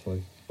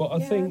 exactly. But I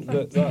think I'd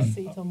that like to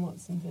see Tom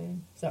Watson do.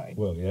 Sorry.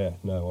 Well, yeah,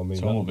 no, I mean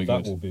Tom will be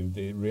good. Will be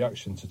the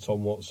reaction to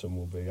Tom Watson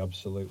will be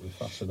absolutely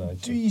fascinating.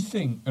 Do you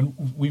think? And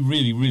we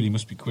really, really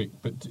must be quick.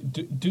 But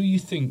do you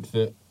think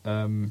that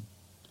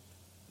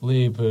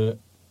Labour,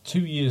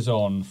 2 years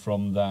on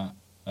from that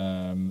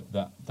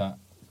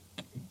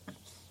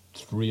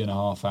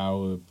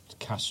 3.5-hour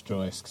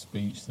Castro-esque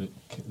speech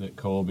that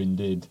Corbyn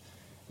did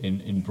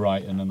in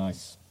Brighton, and I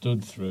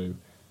stood through,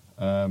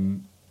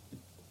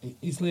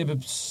 is Labour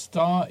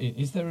starting?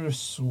 Is there a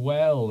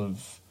swell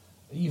of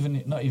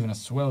not even a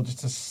swell,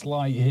 just a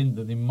slight hint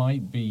that there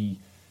might be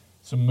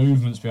some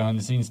movements behind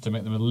the scenes to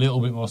make them a little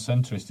bit more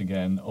centrist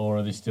again, or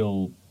are they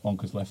still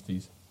bonkers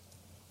lefties?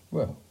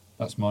 Well,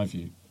 that's my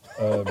view.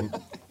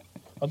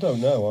 I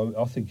don't know.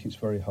 I think it's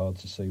very hard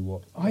to see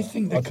what. I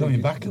think they're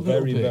coming back a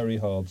little bit. Very, very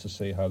hard to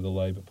see how the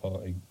Labour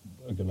Party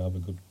are going to have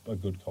a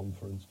good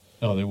conference.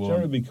 Oh, they will.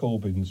 Jeremy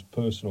Corbyn's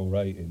personal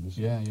ratings.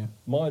 Yeah.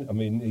 Mine. I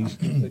mean,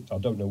 I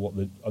don't know what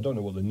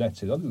the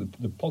net is. I think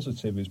the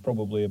positive is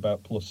probably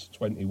about plus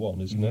 21,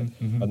 isn't it?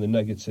 Mm-hmm. And the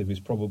negative is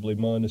probably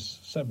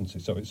minus 70.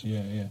 So it's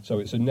So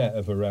it's a net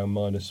of around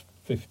minus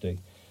 50.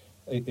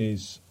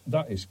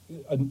 that is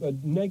a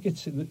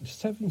negative.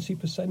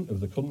 70% of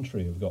the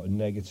country have got a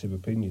negative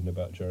opinion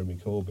about Jeremy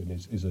Corbyn.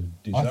 Is a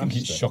disaster. I think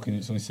it's shocking.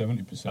 It's only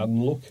 70%.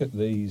 And look at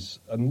these.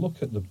 And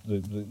look at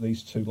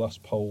these two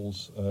last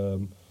polls.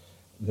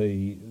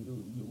 The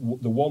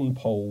one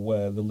poll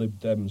where the Lib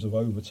Dems have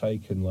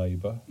overtaken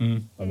Labour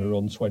and are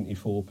on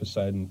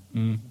 24%.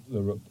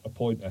 They're a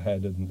point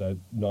ahead and they're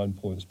 9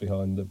 points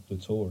behind the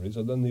Tories.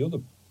 And then the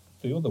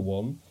other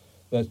one,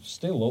 they're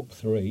still up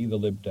 3, the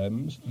Lib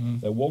Dems.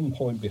 They're 1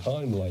 point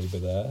behind Labour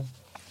there.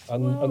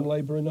 And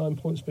Labour are 9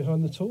 points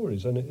behind the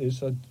Tories. And it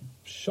is a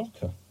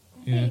shocker.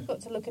 I think you've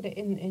got to look at it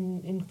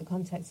in the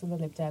context of the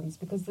Lib Dems,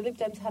 because the Lib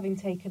Dems, having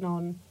taken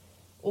on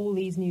all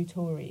these new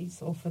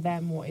Tories, or for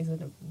them what is a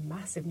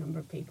massive number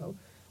of people,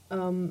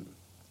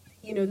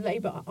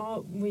 Labour are,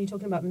 when you're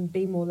talking about them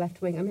being more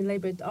left-wing, I mean,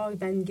 Labour are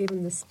then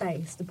given the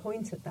space to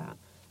point at that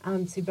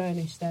and to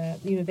burnish their,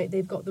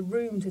 they've got the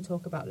room to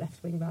talk about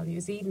left-wing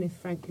values, even if,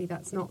 frankly,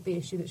 that's not the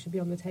issue that should be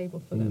on the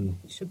table for them.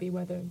 It should be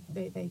whether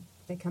they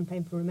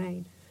campaign for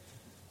Remain.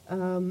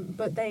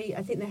 But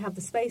I think they have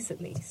the space, at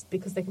least,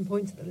 because they can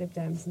point at the Lib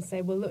Dems and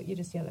say, well, look, you're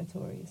just yellow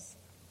Tories.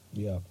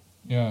 Yeah.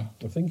 Yeah.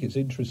 I think it's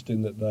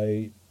interesting that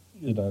there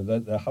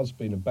has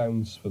been a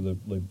bounce for the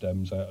Lib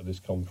Dems out of this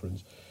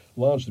conference,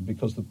 largely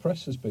because the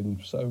press has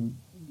been so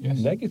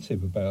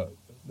negative about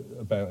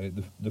it.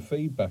 The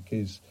feedback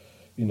is,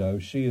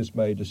 she has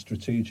made a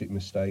strategic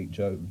mistake,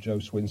 Jo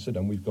Swinson,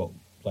 and we've got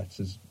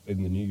letters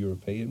in the New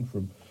European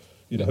from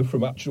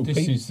actual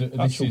people.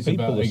 This is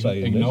about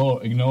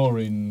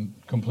ignoring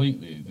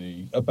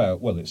completely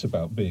it's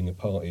about being a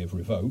party of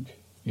revoke.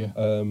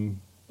 Yeah.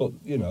 But,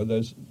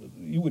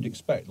 you would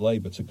expect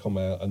Labour to come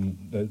out and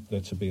there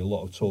to be a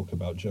lot of talk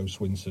about Jo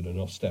Swinson and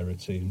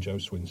austerity and Jo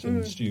Swinson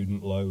and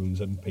student loans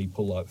and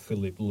people like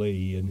Philip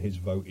Lee and his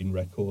voting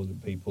record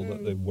and people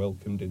that they've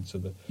welcomed into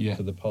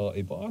the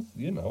party. But,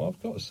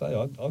 I've got to say,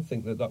 I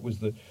think that was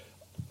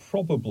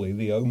probably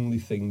the only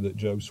thing that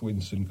Jo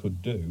Swinson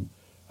could do,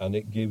 and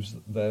it gives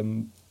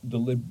them, the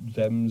Lib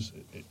Dems,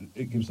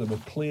 it gives them a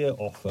clear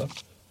offer.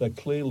 They're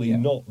clearly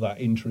not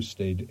that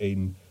interested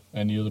in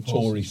any other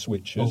Tory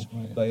switchers. Oh,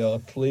 right. They are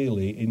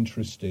clearly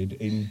interested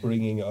in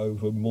bringing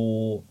over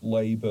more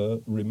Labour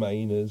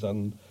Remainers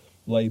and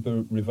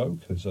Labour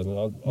revokers. And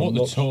I'm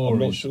not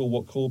sure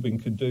what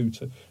Corbyn could do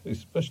to,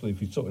 especially if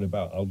he's talking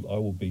about I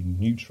will be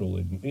neutral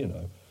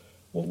in,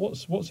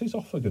 what's his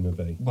offer going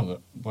to be?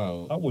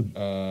 Well, I would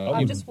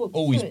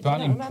always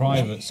banning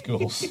private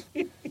schools.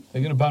 They're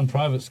going to ban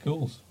private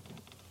schools.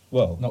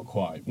 Well, not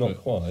quite.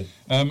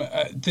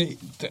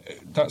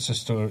 That's a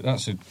story.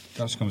 That's a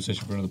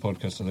conversation for another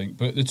podcast, I think.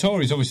 But the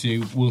Tories obviously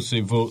will say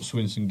vote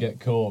Swinson, get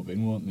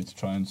Corbyn, won't they, to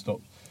try and stop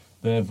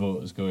their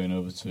voters going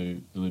over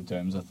to the Lib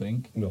Dems, I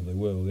think. No, they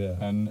will, yeah.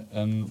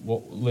 And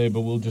what Labour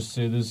will just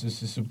say, this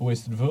is a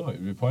wasted vote. It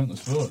would be a pointless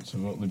vote to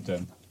vote Lib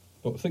Dem.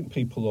 But I think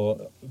people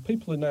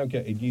are now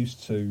getting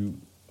used to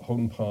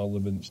hung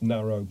parliaments,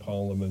 narrow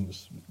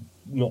parliaments,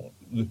 not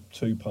the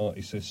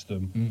two-party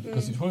system.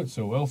 Because it's worked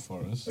so well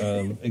for us.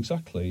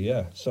 Exactly,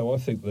 yeah. So I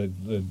think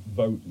the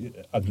vote...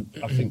 I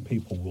think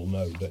people will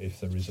know that if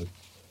there is a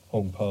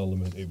hung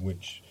parliament in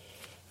which,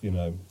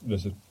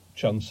 there's a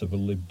chance of a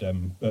Lib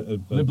Dem...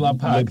 Lib Lab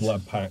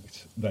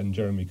Pact, then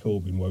Jeremy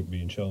Corbyn won't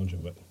be in charge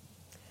of it.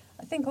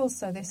 I think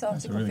also this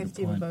Article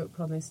 50 of the vote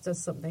promise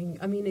does something.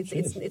 I mean,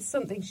 it's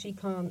something she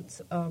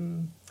can't...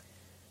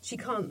 She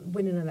can't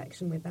win an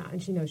election with that,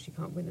 and she knows she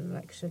can't win an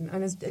election.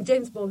 And as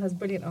James Ball has a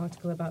brilliant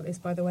article about this,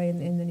 by the way,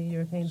 in the New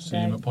European today. See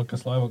him at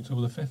Podcast Live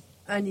October the 5th.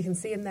 And you can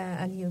see him there,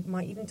 and he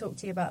might even talk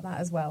to you about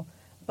that as well.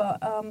 But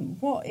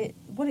what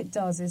it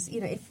does is,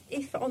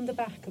 if on the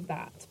back of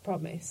that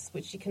promise,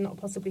 which she cannot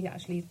possibly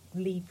actually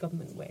lead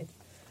government with,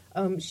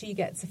 she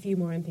gets a few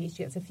more MPs,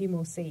 she gets a few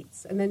more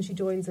seats, and then she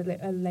joins a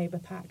Labour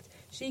pact,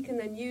 she can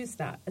then use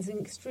that as an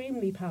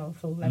extremely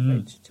powerful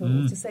leverage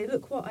tool to say,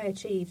 look what I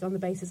achieved on the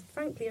basis of,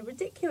 frankly, a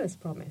ridiculous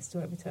promise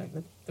to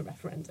overturn the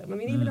referendum. I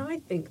mean, even I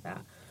think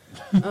that.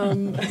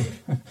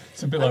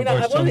 It's a bit like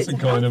Boris Johnson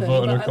calling a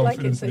vote on her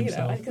confidence in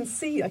himself. You can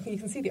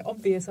see the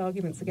obvious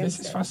arguments against it.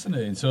 This is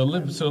fascinating. So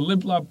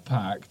Lib Lab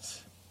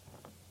Pact,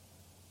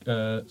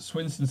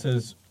 Swinson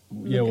says,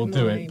 we'll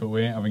do it, but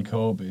we ain't having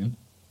Corbyn.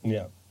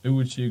 Yeah. Who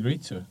would she agree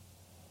to?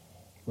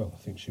 Well, I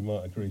think she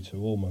might agree to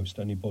almost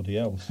anybody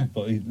else.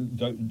 But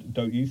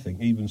don't you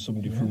think even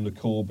somebody from the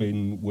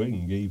Corbyn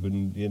wing,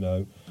 even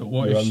your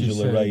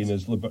Angela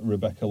Rayner's,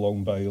 Rebecca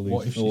Long Bailey,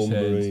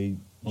 Thornbury,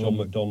 John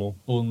McDonnell,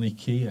 only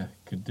Kia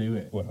could do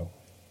it? Well,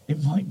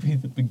 it might be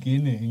the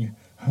beginning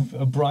of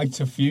a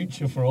brighter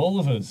future for all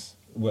of us.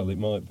 Well, it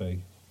might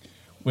be.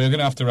 We're going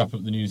to have to wrap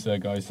up the news there,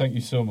 guys. Thank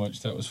you so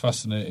much. That was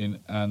fascinating.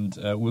 And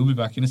we'll be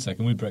back in a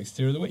second with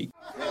Brexiteer of the Week.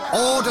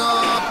 Order!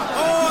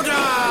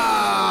 Order!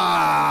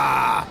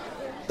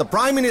 The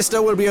Prime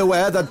Minister will be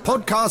aware that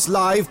Podcast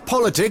Live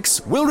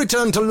Politics will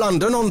return to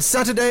London on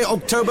Saturday,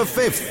 October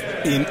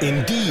 5th.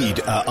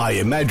 Indeed, I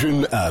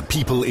imagine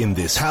people in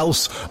this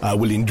house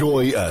will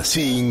enjoy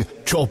seeing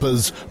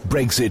Chopper's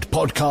Brexit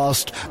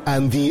podcast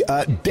and the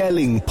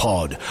Delling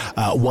pod,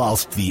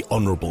 whilst the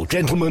Honourable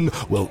Gentleman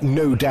will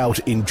no doubt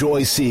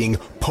enjoy seeing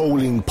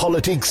Polling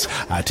Politics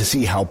to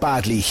see how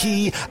badly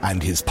he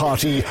and his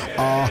party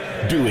are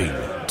doing.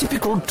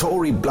 Typical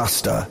Tory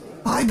bluster.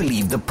 I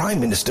believe the Prime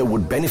Minister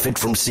would benefit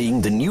from seeing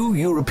the new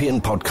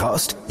European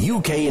podcast,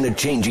 UK in a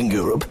Changing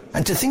Europe,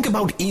 and to think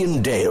about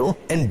Ian Dale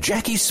and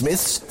Jackie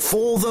Smith's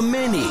For the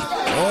Many.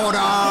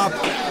 Order!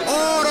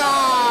 Order!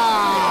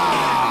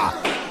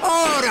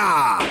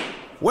 Order!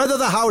 Whether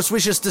the House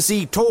wishes to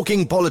see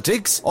talking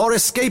politics or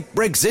escape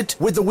Brexit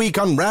with the week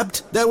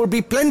unwrapped, there will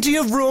be plenty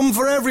of room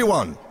for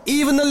everyone.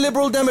 Even the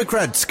Liberal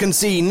Democrats can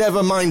see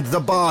never mind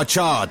the bar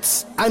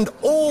charts. And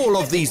all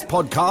of these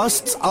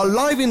podcasts are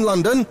live in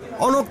London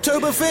on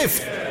October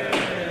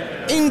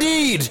 5th.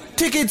 Indeed,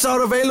 tickets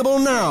are available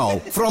now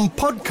from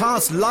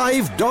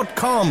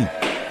podcastlive.com.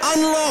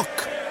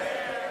 Unlock!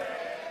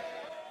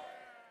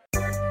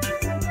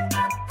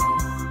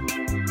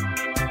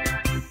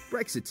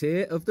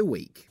 Brexiteer of the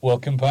Week.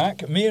 Welcome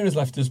back. Mia has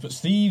left us, but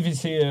Steve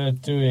is here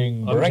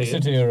doing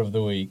Brexiteer of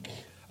the Week.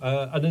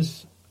 And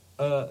as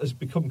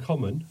become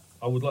common,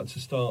 I would like to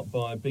start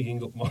by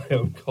bigging up my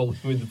own column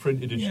in the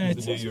print edition of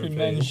the New European.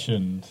 Been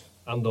mentioned.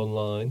 And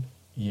online.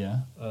 Yeah.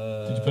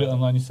 Did you put it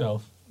online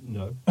yourself?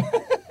 No.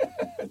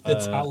 The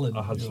talent.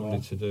 I had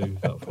somebody to do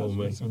that for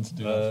me.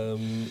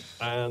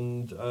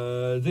 And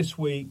this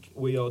week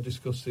we are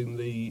discussing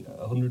the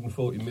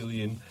 £140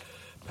 million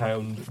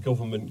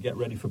government Get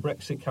Ready for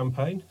Brexit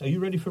campaign. Are you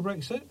ready for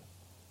Brexit?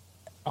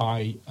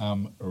 I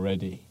am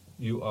ready.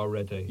 You are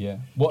ready. Yeah.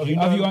 What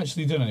have you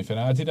actually done anything?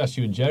 I did ask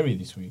you and Jerry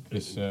this week,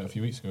 a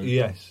few weeks ago.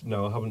 Yes.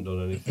 No, I haven't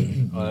done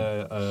anything.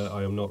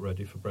 I am not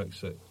ready for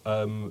Brexit.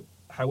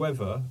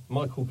 However,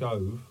 Michael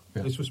Gove.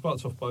 Yeah. This was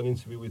sparked off by an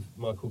interview with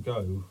Michael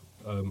Gove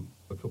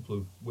a couple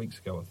of weeks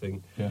ago, I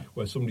think,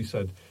 where somebody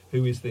said,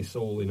 "Who is this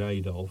all in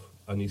aid of?"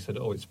 And he said,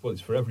 "Oh,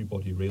 it's for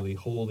everybody, really.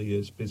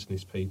 Hauliers,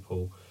 business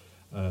people,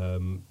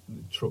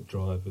 truck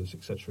drivers,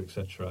 etc.,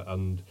 etc."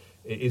 And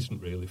it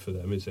isn't really for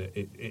them, is it?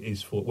 It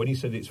is for. When he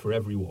said it's for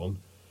everyone,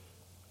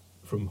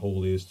 from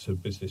hauliers to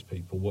business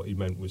people, what he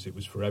meant was it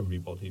was for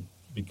everybody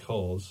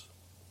because,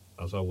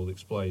 as I will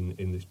explain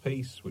in this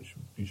piece, which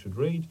you should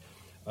read,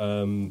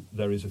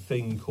 there is a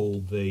thing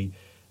called the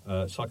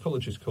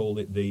psychologists call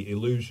it the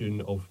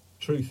illusion of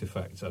truth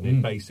effect, and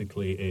it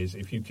basically is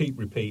if you keep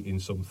repeating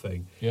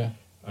something.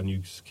 And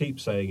you keep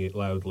saying it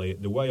loudly,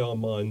 the way our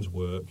minds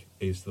work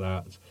is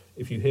that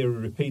if you hear a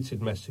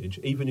repeated message,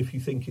 even if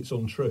you think it's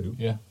untrue,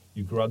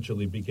 you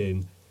gradually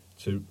begin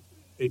to...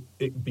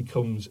 It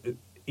becomes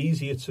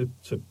easier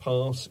to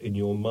pass in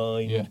your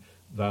mind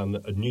than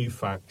a new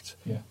fact.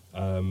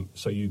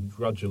 So you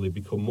gradually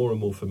become more and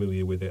more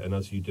familiar with it, and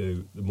as you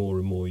do, the more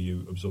and more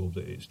you absorb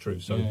that it's true.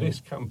 So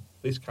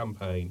this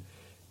campaign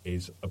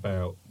is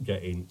about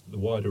getting the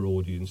wider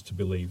audience to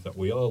believe that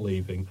we are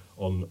leaving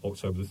on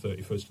October the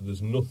 31st, and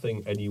there's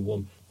nothing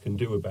anyone can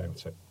do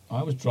about it.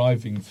 I was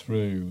driving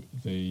through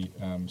the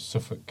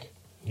Suffolk.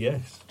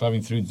 Yes.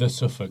 Driving through the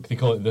Suffolk. They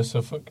call it the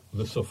Suffolk.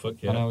 The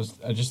Suffolk, yeah. And I was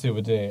just the other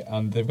day,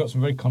 and they've got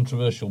some very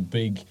controversial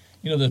big,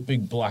 those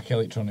big black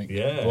electronic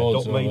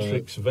boards. Dot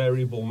matrix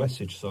variable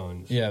message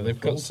signs. Yeah, they've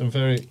got some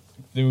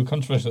they were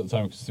controversial at the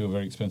time because they were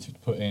very expensive to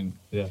put in.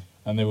 Yeah.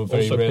 And they were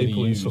very also, rarely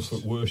people used. in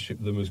Suffolk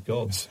worship them as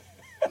gods.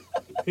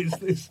 Is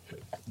this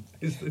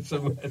a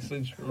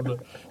message from the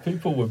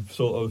people were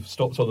sort of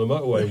stopped on the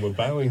motorway and were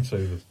bowing to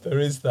them? There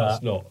is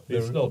that.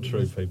 It's not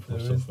true, people.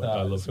 There is that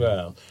I love as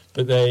well.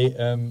 But they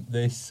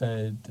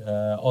said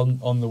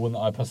on the one that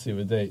I passed the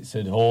other day, it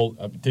said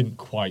didn't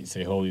quite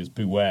say hauliers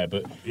beware,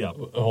 but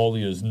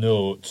hauliers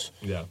note.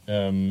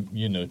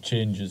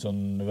 Changes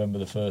on November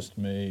the 1st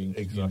may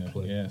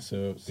exactly.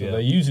 So they're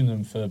using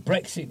them for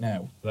Brexit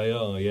now. They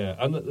are,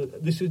 and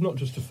this is not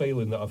just a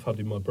feeling that I've had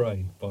in my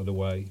brain, by the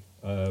way.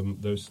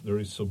 There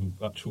is some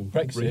actual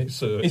Brexit.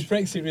 research. Is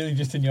Brexit really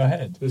just in your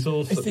head? There's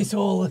also, is this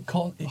all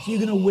you're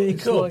going to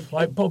wake up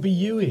like Bobby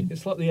Ewing?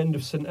 It's like the end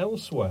of St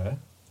Elsewhere.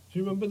 Do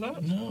you remember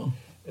that? No.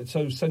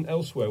 So St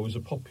Elsewhere was a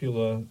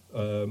popular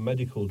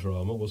medical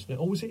drama, wasn't it?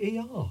 Or was it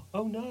ER?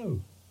 Oh no,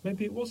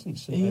 maybe it wasn't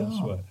St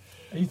Elsewhere.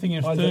 Are you thinking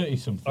of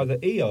 30-something? Either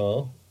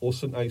ER or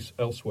St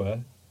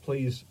Elsewhere.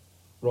 Please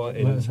write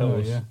in and tell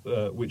us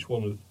which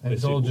one of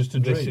this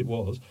it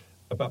was.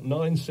 About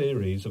 9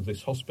 series of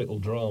this hospital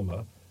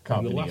drama.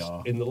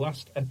 In the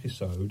last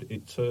episode,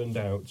 it turned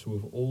out to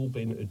have all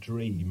been a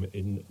dream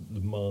in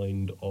the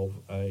mind of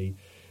a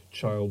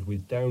child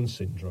with Down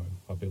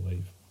syndrome, I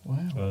believe.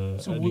 Wow!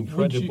 So an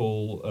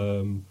incredible.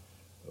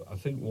 I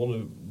think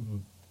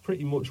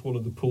pretty much one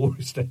of the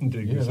poorest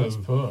endings. Yeah, that's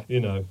poor.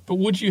 But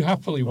would you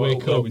happily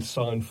wake up with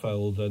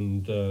Seinfeld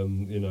and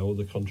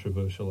other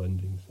controversial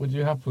endings? Would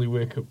you happily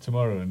wake up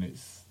tomorrow and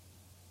it's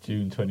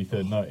June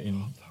 23rd night in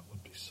that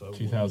would be so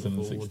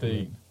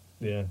 2016?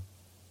 Yeah.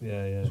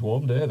 It's a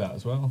warm day, that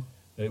as well.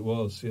 It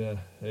was, yeah.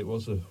 It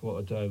was what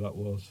a day that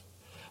was.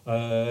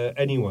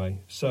 Anyway,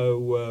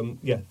 so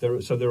there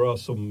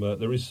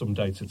is some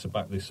data to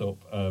back this up.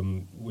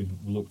 We've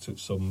looked at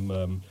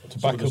some to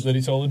back up that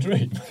it's all a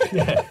dream.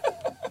 Yeah.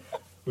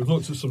 We've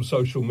looked at some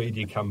social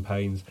media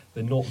campaigns.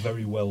 They're not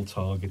very well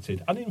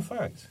targeted. And in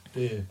fact,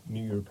 dear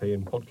New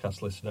European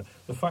podcast listener,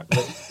 the fact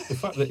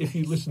that if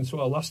you listen to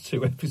our last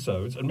 2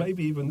 episodes, and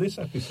maybe even this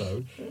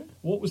episode,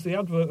 what was the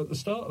advert at the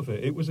start of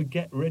it? It was a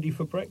Get Ready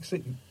for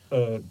Brexit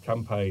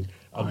campaign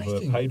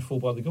advert paid for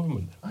by the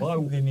government. By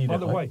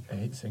the way, a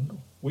hit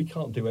single. We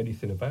can't do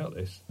anything about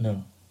this.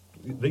 No.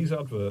 These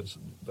adverts,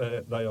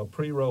 they are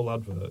pre-roll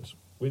adverts.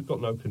 We've got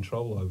no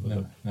control over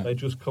them. No. They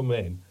just come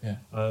in. Yeah.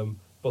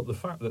 But the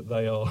fact that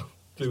they are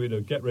doing a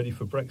Get Ready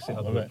for Brexit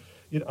advert,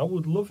 I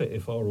would love it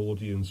if our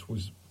audience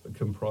was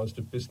comprised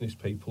of business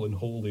people and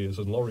hauliers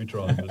and lorry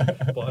drivers,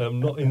 but I am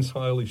not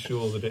entirely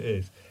sure that it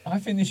is. I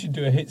think they should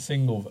do a hit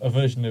single, a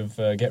version of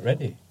Get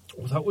Ready.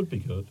 Well, that would be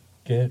good.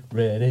 Get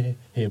ready,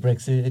 here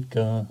Brexit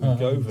comes.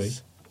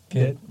 Govey.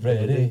 Get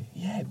ready.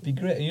 Yeah, it'd be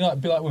great.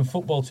 It'd be like when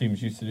football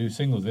teams used to do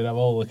singles. They'd have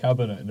all the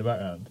cabinet in the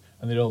background,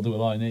 and they'd all do a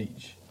line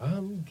each.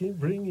 I'm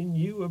bringing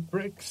you a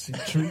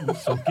Brexit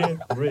truce, so get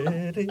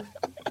ready.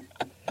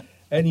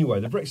 Anyway,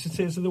 the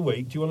Brexiteers of the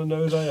week, do you want to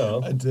know who they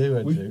are? I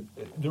do.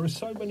 There are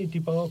so many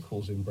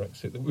debacles in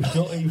Brexit that we've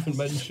not even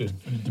mentioned.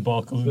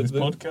 Debacle in this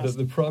podcast? That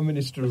the Prime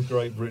Minister of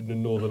Great Britain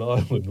and Northern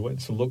Ireland went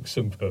to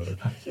Luxembourg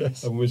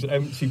and was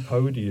empty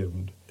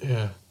podiumed.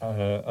 Yeah.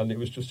 And it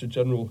was just a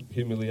general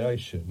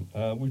humiliation.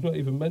 We've not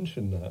even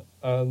mentioned that.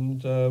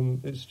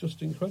 And it's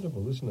just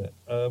incredible, isn't it?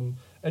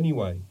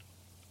 Anyway,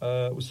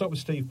 we'll start with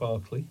Steve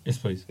Barclay. Yes,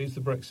 please. He's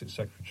the Brexit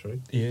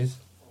Secretary. He is.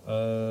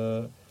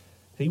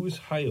 He was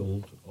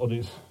hailed on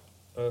his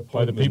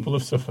by the people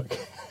of Suffolk.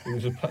 He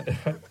was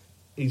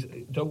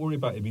don't worry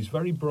about him. He's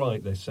very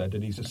bright, they said,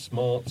 and he's a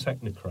smart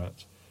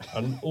technocrat.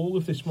 And all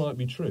of this might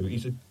be true.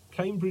 He's a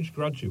Cambridge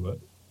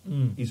graduate.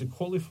 He's a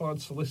qualified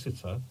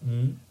solicitor.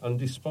 And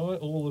despite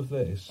all of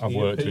this, I've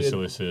worked with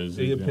solicitors.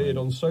 He appeared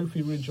on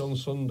Sophie Ridge on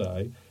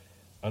Sunday,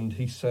 and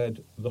he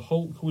said, "The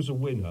Hulk was a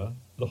winner.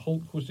 The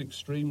Hulk was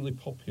extremely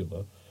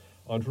popular.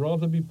 I'd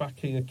rather be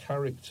backing a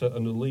character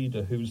and a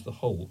leader who's the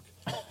Hulk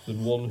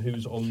than one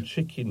who's on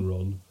chicken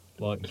run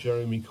like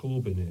Jeremy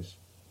Corbyn is."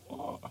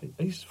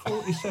 He's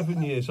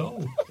 47 years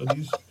old and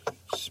he's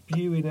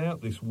spewing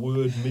out this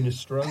word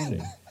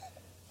minestrone,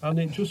 and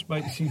it just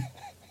makes you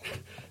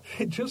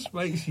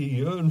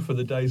yearn for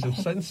the days of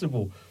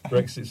sensible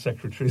Brexit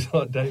secretaries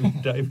like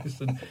David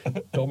Davis and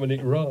Dominic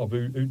Raab,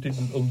 who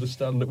didn't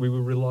understand that we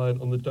were reliant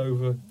on the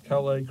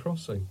Dover-Calais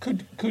crossing.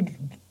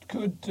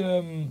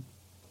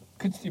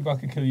 Could Steve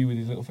Barker kill you with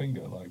his little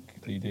finger,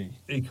 like DD?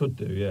 He could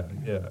do, yeah.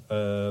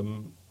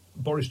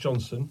 Boris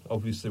Johnson,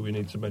 obviously we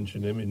need to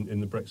mention him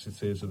in the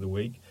Brexiteers of the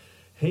week.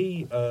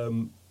 He,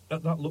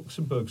 at that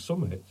Luxembourg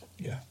summit,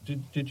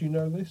 did you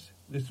know this?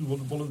 This is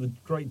one of the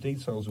great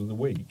details of the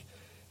week.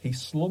 He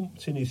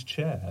slumped in his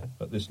chair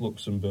at this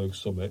Luxembourg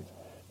summit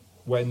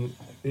when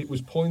it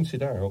was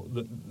pointed out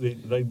that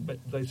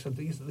they said,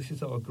 this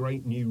is our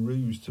great new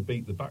ruse to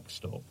beat the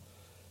backstop.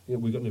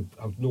 We're going to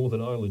have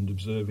Northern Ireland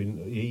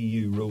observing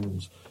EU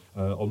rules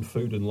on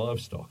food and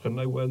livestock. And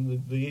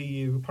the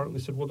EU apparently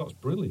said, well, that's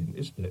brilliant,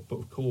 isn't it? But,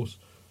 of course,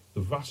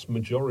 the vast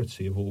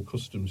majority of all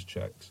customs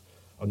checks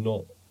are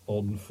not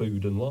on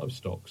food and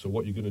livestock. So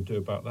what are you going to do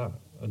about that?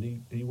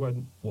 And he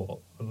went, what?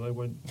 And they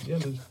went,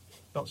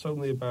 that's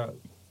only about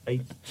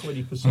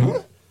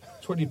 20%.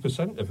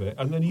 20% of it,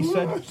 and then he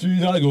said,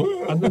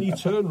 and then he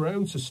turned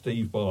round to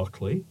Steve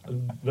Barclay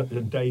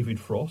and David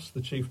Frost, the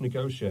chief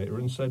negotiator,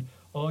 and said,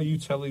 "Are you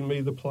telling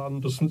me the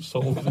plan doesn't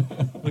solve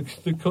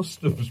the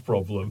customs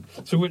problem?"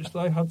 To which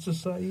they had to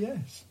say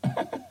yes.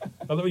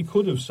 Although he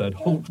could have said,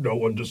 "Hulk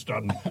no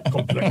understand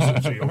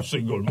complexity of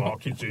single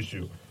market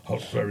issue.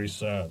 Hulk very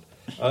sad."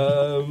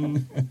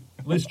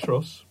 Liz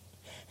Truss.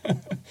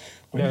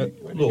 When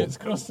he gets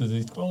crossed, does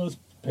his claws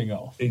ping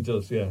off? He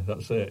does, yeah,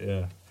 that's it,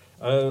 yeah.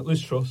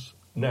 Liz Truss.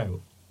 Now,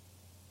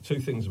 2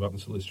 things have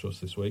happened to Liz Truss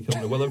this week.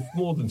 Well,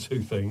 more than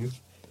 2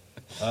 things.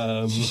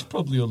 She's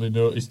probably only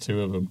noticed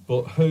 2 of them.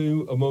 But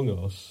who among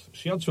us...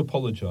 She had to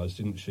apologise,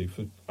 didn't she,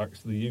 for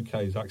the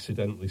UK's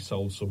accidentally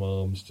sold some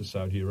arms to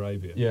Saudi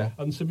Arabia. Yeah.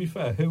 And to be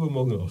fair, who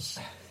among us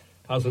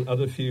hasn't had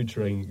a few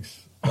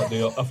drinks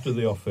after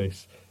the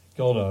office,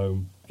 gone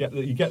home,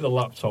 you get the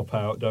laptop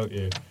out, don't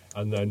you?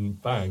 And then,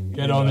 bang.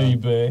 Get on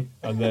eBay.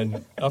 And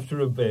then,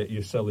 after a bit,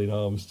 you're selling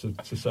arms to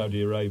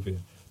Saudi Arabia.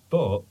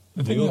 But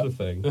the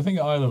thing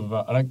I love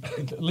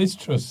about Liz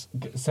Truss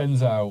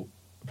sends out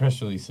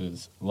press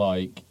releases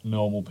like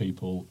normal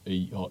people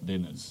eat hot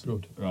dinners.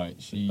 Good, right?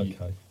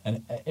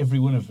 And every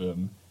one of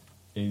them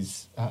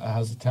has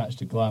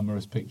attached a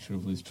glamorous picture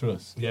of Liz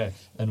Truss.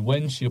 Yes. And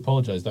when she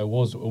apologised, I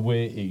was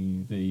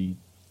awaiting the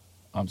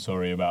 "I'm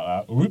sorry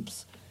about that,"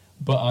 oops.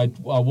 But I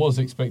was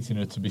expecting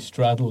her to be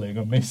straddling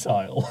a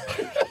missile,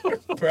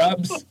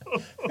 perhaps.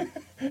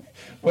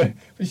 But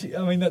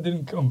that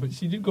didn't come. But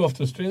she did go off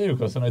to Australia, of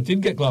course, and I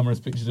did get glamorous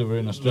pictures of her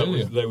in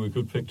Australia. They were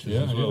good pictures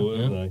as well,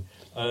 weren't they?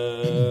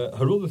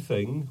 Her other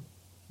thing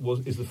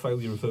is the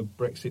failure of her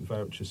Brexit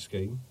voucher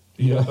scheme.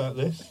 Do you know about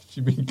this?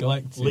 She'd been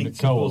collecting leaked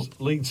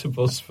to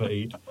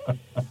BuzzFeed.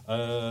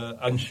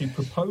 And she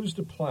proposed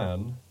a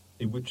plan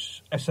in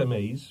which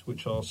SMEs,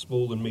 which are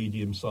small and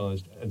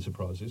medium-sized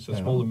enterprises, so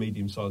small and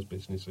medium-sized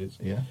businesses,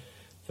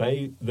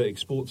 that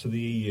export to the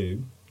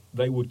EU,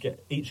 they would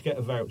each get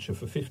a voucher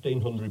for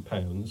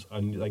 £1,500,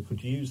 and they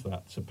could use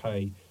that to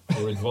pay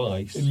for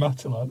advice in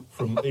Matalan,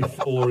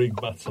 or in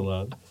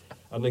Matalan,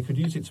 and they could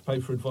use it to pay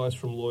for advice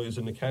from lawyers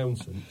and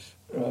accountants.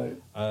 Right.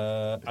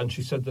 And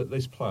she said that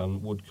this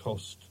plan would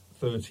cost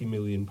 £30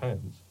 million,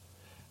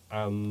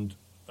 and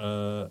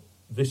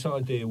this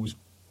idea was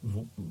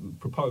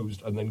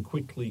proposed and then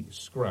quickly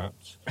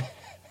scrapped.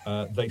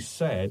 They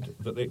said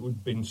that it would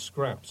have been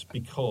scrapped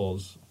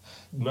because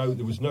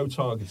there was no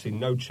targeting,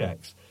 no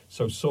checks.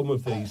 So some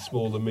of these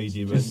small and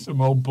medium some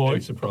old boy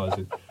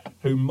enterprises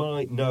who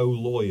might know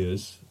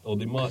lawyers or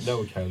they might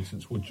know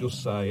accountants would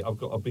just say,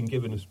 I've been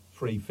given a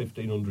free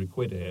 1,500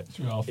 quid here.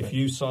 If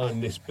you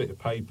sign this bit of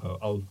paper,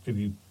 I'll give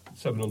you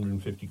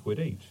 750 quid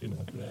each. You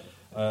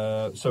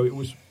know, so it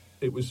was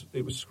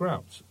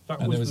scrapped.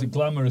 And there was a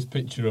glamorous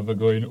picture of her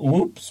going,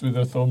 "Oops," with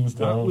her thumbs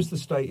down. That was the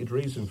stated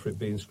reason for it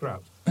being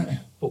scrapped.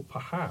 But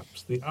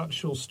perhaps the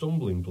actual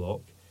stumbling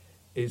block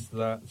is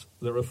that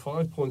there are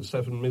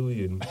 5.7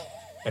 million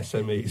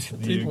SMEs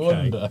in the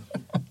UK.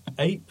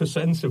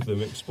 8% of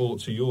them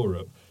export to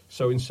Europe.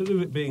 So instead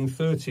of it being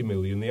 30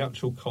 million, the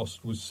actual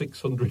cost was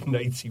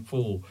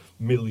 £684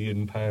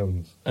 million.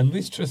 And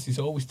Liz Truss is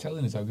always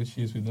telling us how good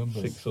she is with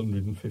numbers.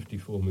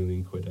 654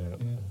 million quid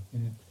out.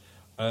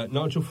 Yeah.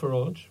 Nigel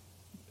Farage.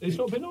 He's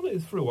not been on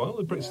it for a while,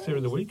 the Brexiteer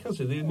of the Week, has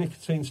he? The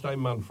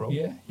nicotine-stained man from.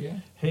 Yeah.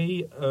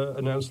 He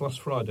announced last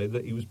Friday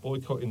that he was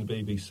boycotting the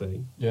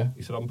BBC. Yeah.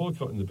 He said, I'm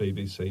boycotting the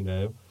BBC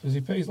now. Does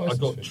he pay his licence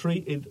I got fee?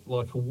 treated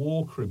like a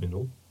war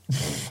criminal.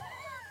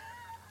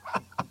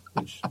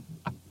 Which,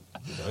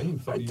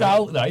 I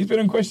doubt that. He's been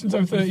on Question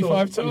Time 35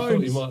 times. He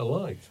thought he might have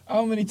liked.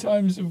 How many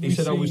times have we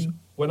seen... He said,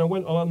 when I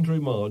went on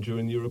Andrew Marr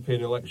during the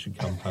European election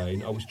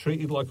campaign, I was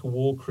treated like a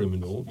war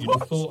criminal. You'd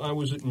have thought I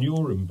was at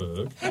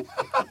Nuremberg.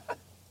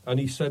 And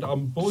he said,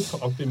 I've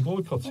been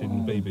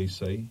boycotting the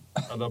BBC,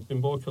 and I've been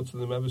boycotting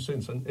them ever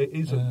since. And it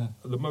is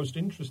the most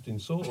interesting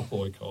sort of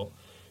boycott,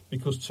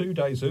 because 2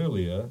 days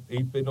earlier,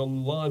 he'd been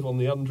live on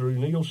the Andrew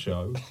Neil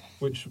show,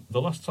 which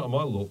the last time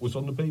I looked was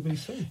on the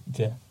BBC.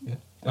 Yeah.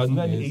 And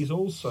then he's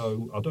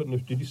also, I don't know,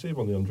 did you see him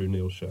on the Andrew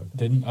Neil show?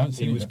 Didn't, I haven't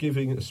seen He was it.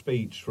 giving a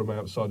speech from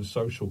outside a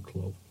social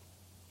club,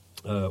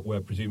 where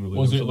presumably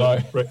Was there it was like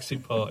a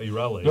Brexit Party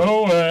rally.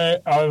 No way,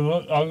 I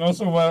know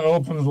somewhere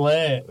opens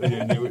late.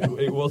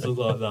 It wasn't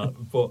like that.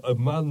 But a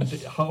man,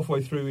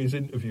 halfway through his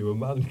interview, a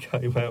man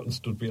came out and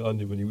stood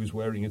behind him, and he was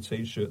wearing a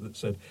T-shirt that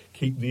said,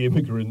 "Keep the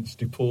immigrants,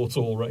 deport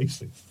all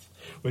racists,"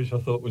 which I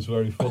thought was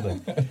very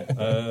funny.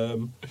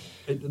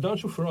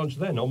 Nigel Farage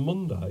then, on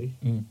Monday,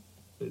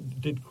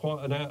 did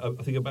quite an hour,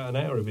 I think about an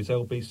hour of his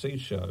LBC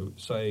show,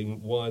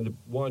 saying why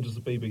does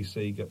the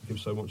BBC give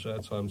so much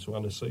airtime to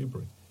Anna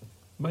Soubry?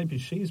 Maybe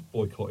she's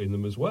boycotting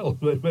them as well.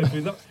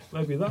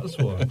 maybe that's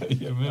why.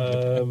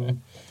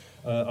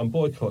 I'm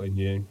boycotting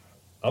you.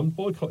 I'm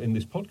boycotting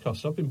this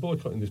podcast. I've been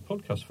boycotting this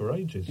podcast for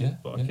ages.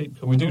 But I keep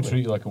coming. We do on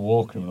treat you like a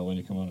war criminal when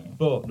you come on it.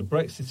 But the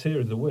Brexiteer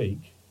of the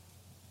Week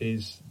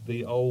is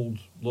the old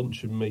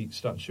lunch and meat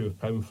statue of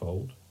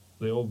Penfold,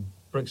 the old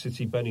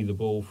Brexity Benny the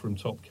Ball from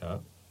Top Cat.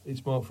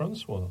 It's Mark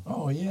Francois.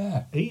 Oh,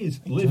 yeah. He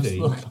is living... He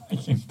does look like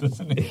him,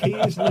 doesn't he? He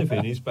is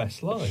living his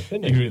best life,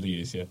 isn't he? He really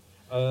is, yeah.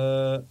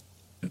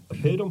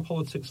 Appeared on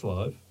Politics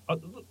Live.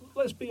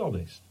 Let's be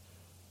honest.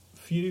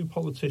 Few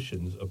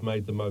politicians have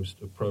made the most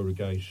of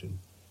prorogation.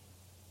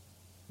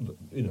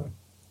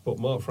 But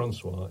Mark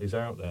Francois is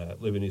out there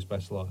living his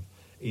best life.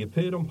 He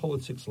appeared on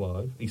Politics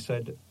Live. He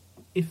said,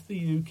 if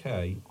the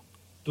UK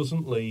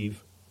doesn't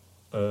leave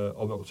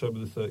on October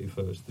the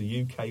 31st,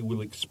 the UK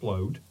will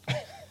explode.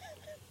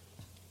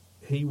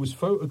 He was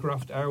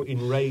photographed out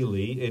in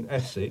Rayleigh in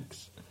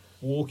Essex,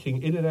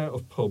 walking in and out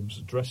of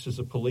pubs dressed as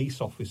a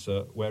police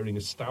officer wearing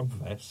a stab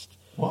vest.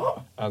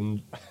 What?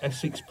 And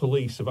Essex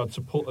police have had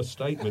to put a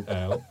statement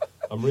out.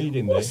 I'm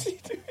reading this.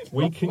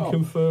 We can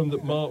confirm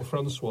that Mark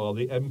Francois,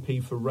 the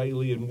MP for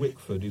Rayleigh and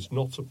Wickford, is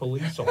not a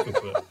police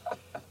officer.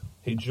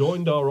 He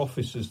joined our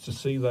officers to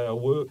see their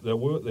work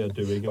they're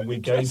doing, and we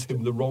gave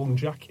him the wrong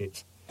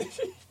jacket.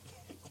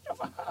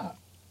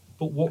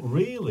 But what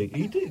really...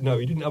 He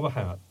didn't have a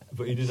hat,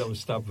 but he did have a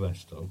stab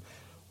vest on.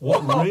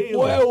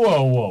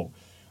 Whoa.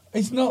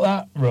 It's not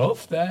that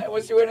rough there.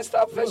 Was he wearing a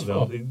stab vest for?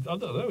 I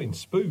don't know, in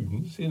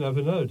spoons. You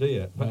never know, do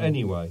you? But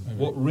anyway,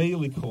 what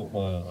really caught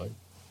my eye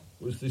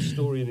was this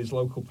story in his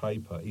local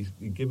paper. He's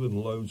given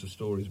loads of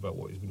stories about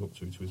what he's been up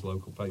to his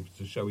local paper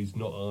to show he's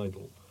not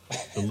idle.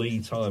 The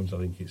Lee Times, I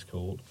think it's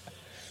called.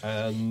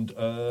 And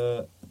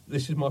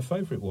this is my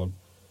favourite one.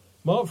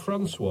 Mark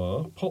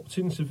Francois popped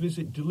in to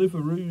visit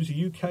Deliveroo's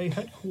UK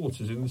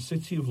headquarters in the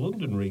City of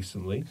London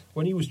recently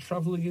when he was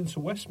travelling into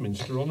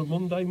Westminster on a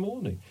Monday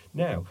morning.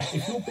 Now,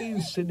 if you're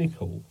being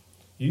cynical,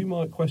 you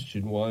might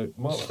question why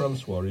Mark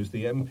Francois is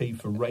the MP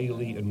for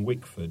Rayleigh and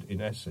Wickford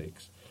in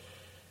Essex.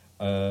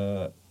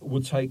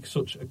 would take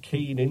such a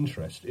keen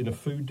interest in a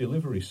food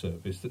delivery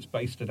service that's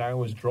based an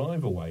hour's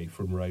drive away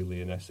from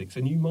Rayleigh in Essex.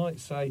 And you might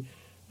say,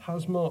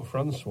 has Mark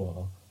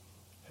Francois,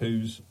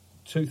 whose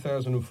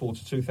 2004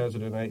 to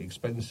 2008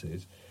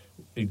 expenses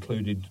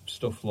included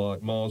stuff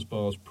like Mars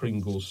bars,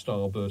 Pringles,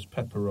 Starburst,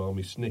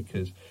 Pepperami,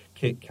 Snickers,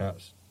 Kit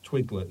Kats,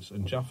 Twiglets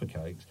and Jaffa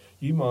Cakes,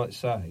 you might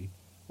say,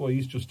 well,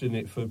 he's just in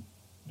it for,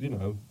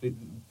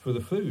 for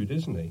the food,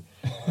 isn't he?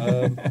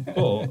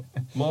 But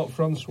Mark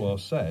Francois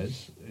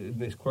says, in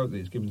this quote that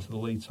he's given to the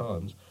Lee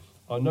Times,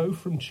 I know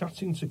from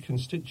chatting to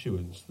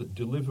constituents that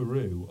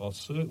Deliveroo are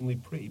certainly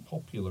pretty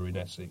popular in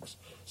Essex,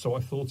 so I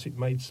thought it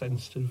made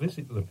sense to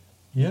visit them.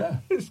 Yeah.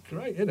 It's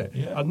great, isn't it?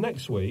 Yeah. And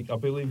next week, I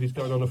believe he's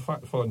going on a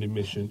fact-finding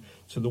mission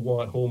to the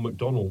Whitehall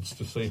McDonald's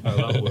to see how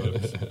that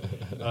works.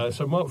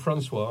 So Mark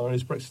Francois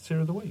is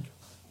Brexiteer of the Week.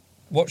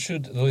 What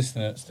should the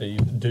listener,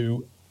 Steve,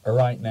 do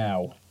right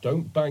now?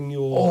 Don't bang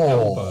your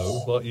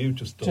elbow like you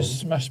just done. Just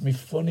smashed me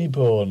funny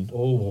bone.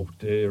 Oh,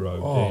 dear,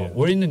 dear.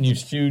 We're in a new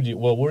studio.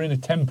 Well, we're in a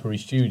temporary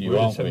studio,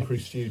 aren't we? We're in a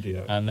temporary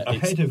studio. And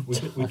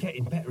we're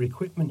getting better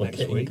equipment next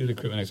week. We're getting good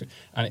equipment next week.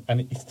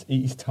 And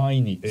it's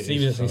tiny.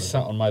 Steve is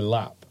sat on my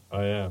lap.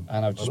 I am.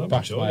 And I've just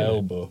bashed my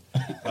elbow.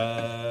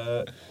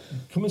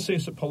 Come and see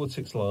us at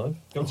Politics Live.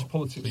 Go to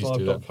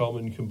politicslive.com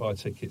and you can buy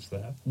tickets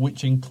there.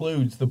 Which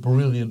includes the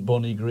brilliant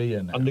Bonnie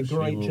Greer now. And the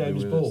great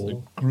James Ball.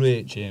 The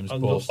great James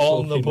and Ball.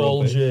 On the ball,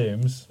 rubbish.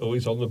 James. Oh,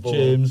 he's on the ball.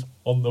 James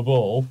on the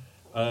ball.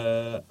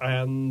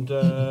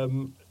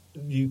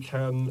 You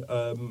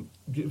can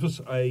give us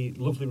a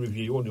lovely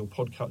review on your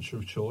podcatcher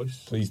of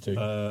choice. Please do.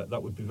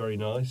 That would be very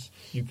nice.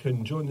 You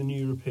can join the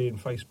New European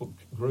Facebook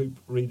group,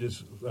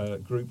 readers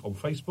group on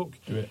Facebook.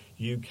 Do it.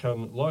 You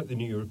can like the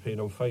New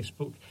European on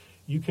Facebook.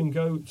 You can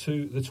go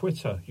to the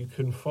Twitter. You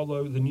can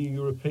follow the New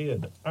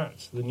European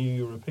at the New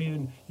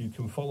European. You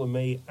can follow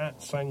me at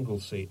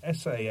Sanglesey,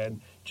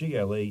 SANGLESEY.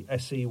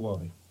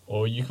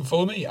 Or you can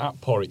follow me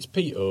at Porritz,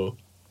 PORRIT.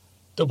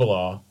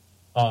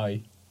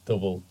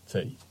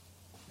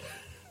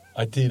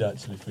 I did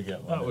actually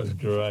forget that. That was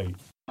great.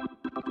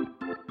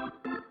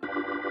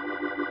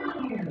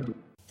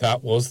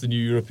 That was the New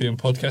European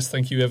Podcast.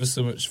 Thank you ever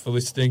so much for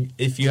listening.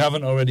 If you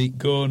haven't already,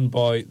 go and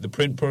buy the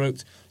print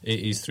product. It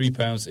is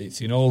 £3.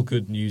 It's in all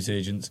good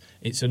newsagents.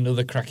 It's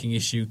another cracking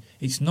issue.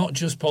 It's not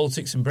just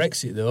politics and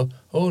Brexit, though.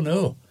 Oh,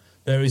 no.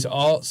 There is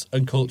arts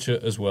and culture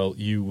as well.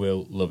 You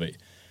will love it.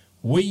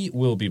 We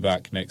will be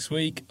back next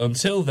week.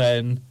 Until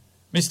then,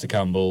 Mr.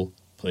 Campbell,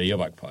 play your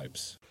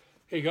bagpipes.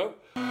 Here you go.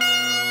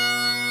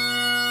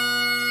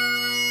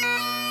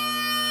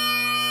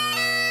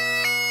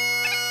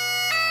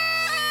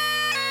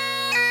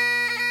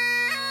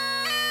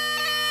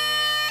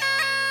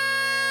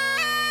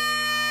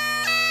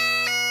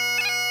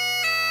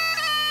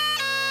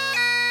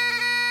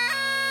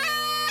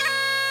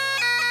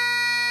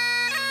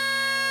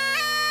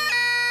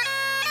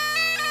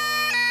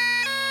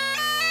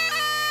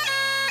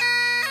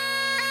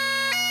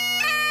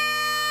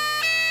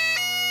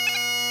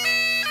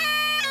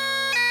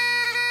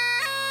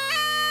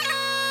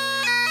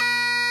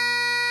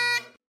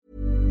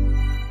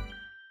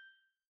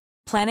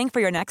 Planning for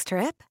your next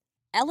trip?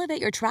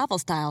 Elevate your travel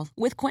style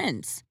with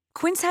Quince.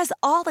 Quince has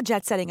all the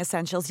jet-setting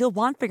essentials you'll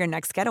want for your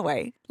next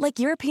getaway, like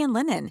European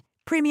linen,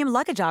 premium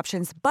luggage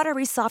options,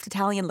 buttery soft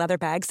Italian leather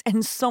bags,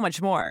 and so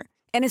much more.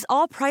 And is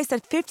all priced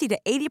at 50 to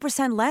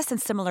 80% less than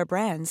similar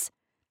brands.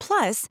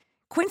 Plus,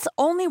 Quince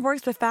only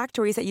works with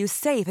factories that use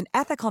safe and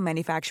ethical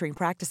manufacturing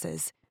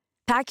practices.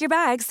 Pack your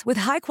bags with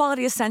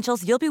high-quality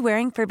essentials you'll be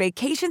wearing for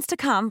vacations to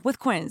come with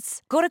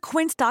Quince. Go to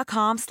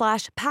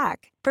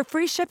quince.com/pack for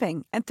free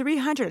shipping and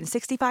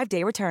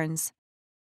 365-day returns.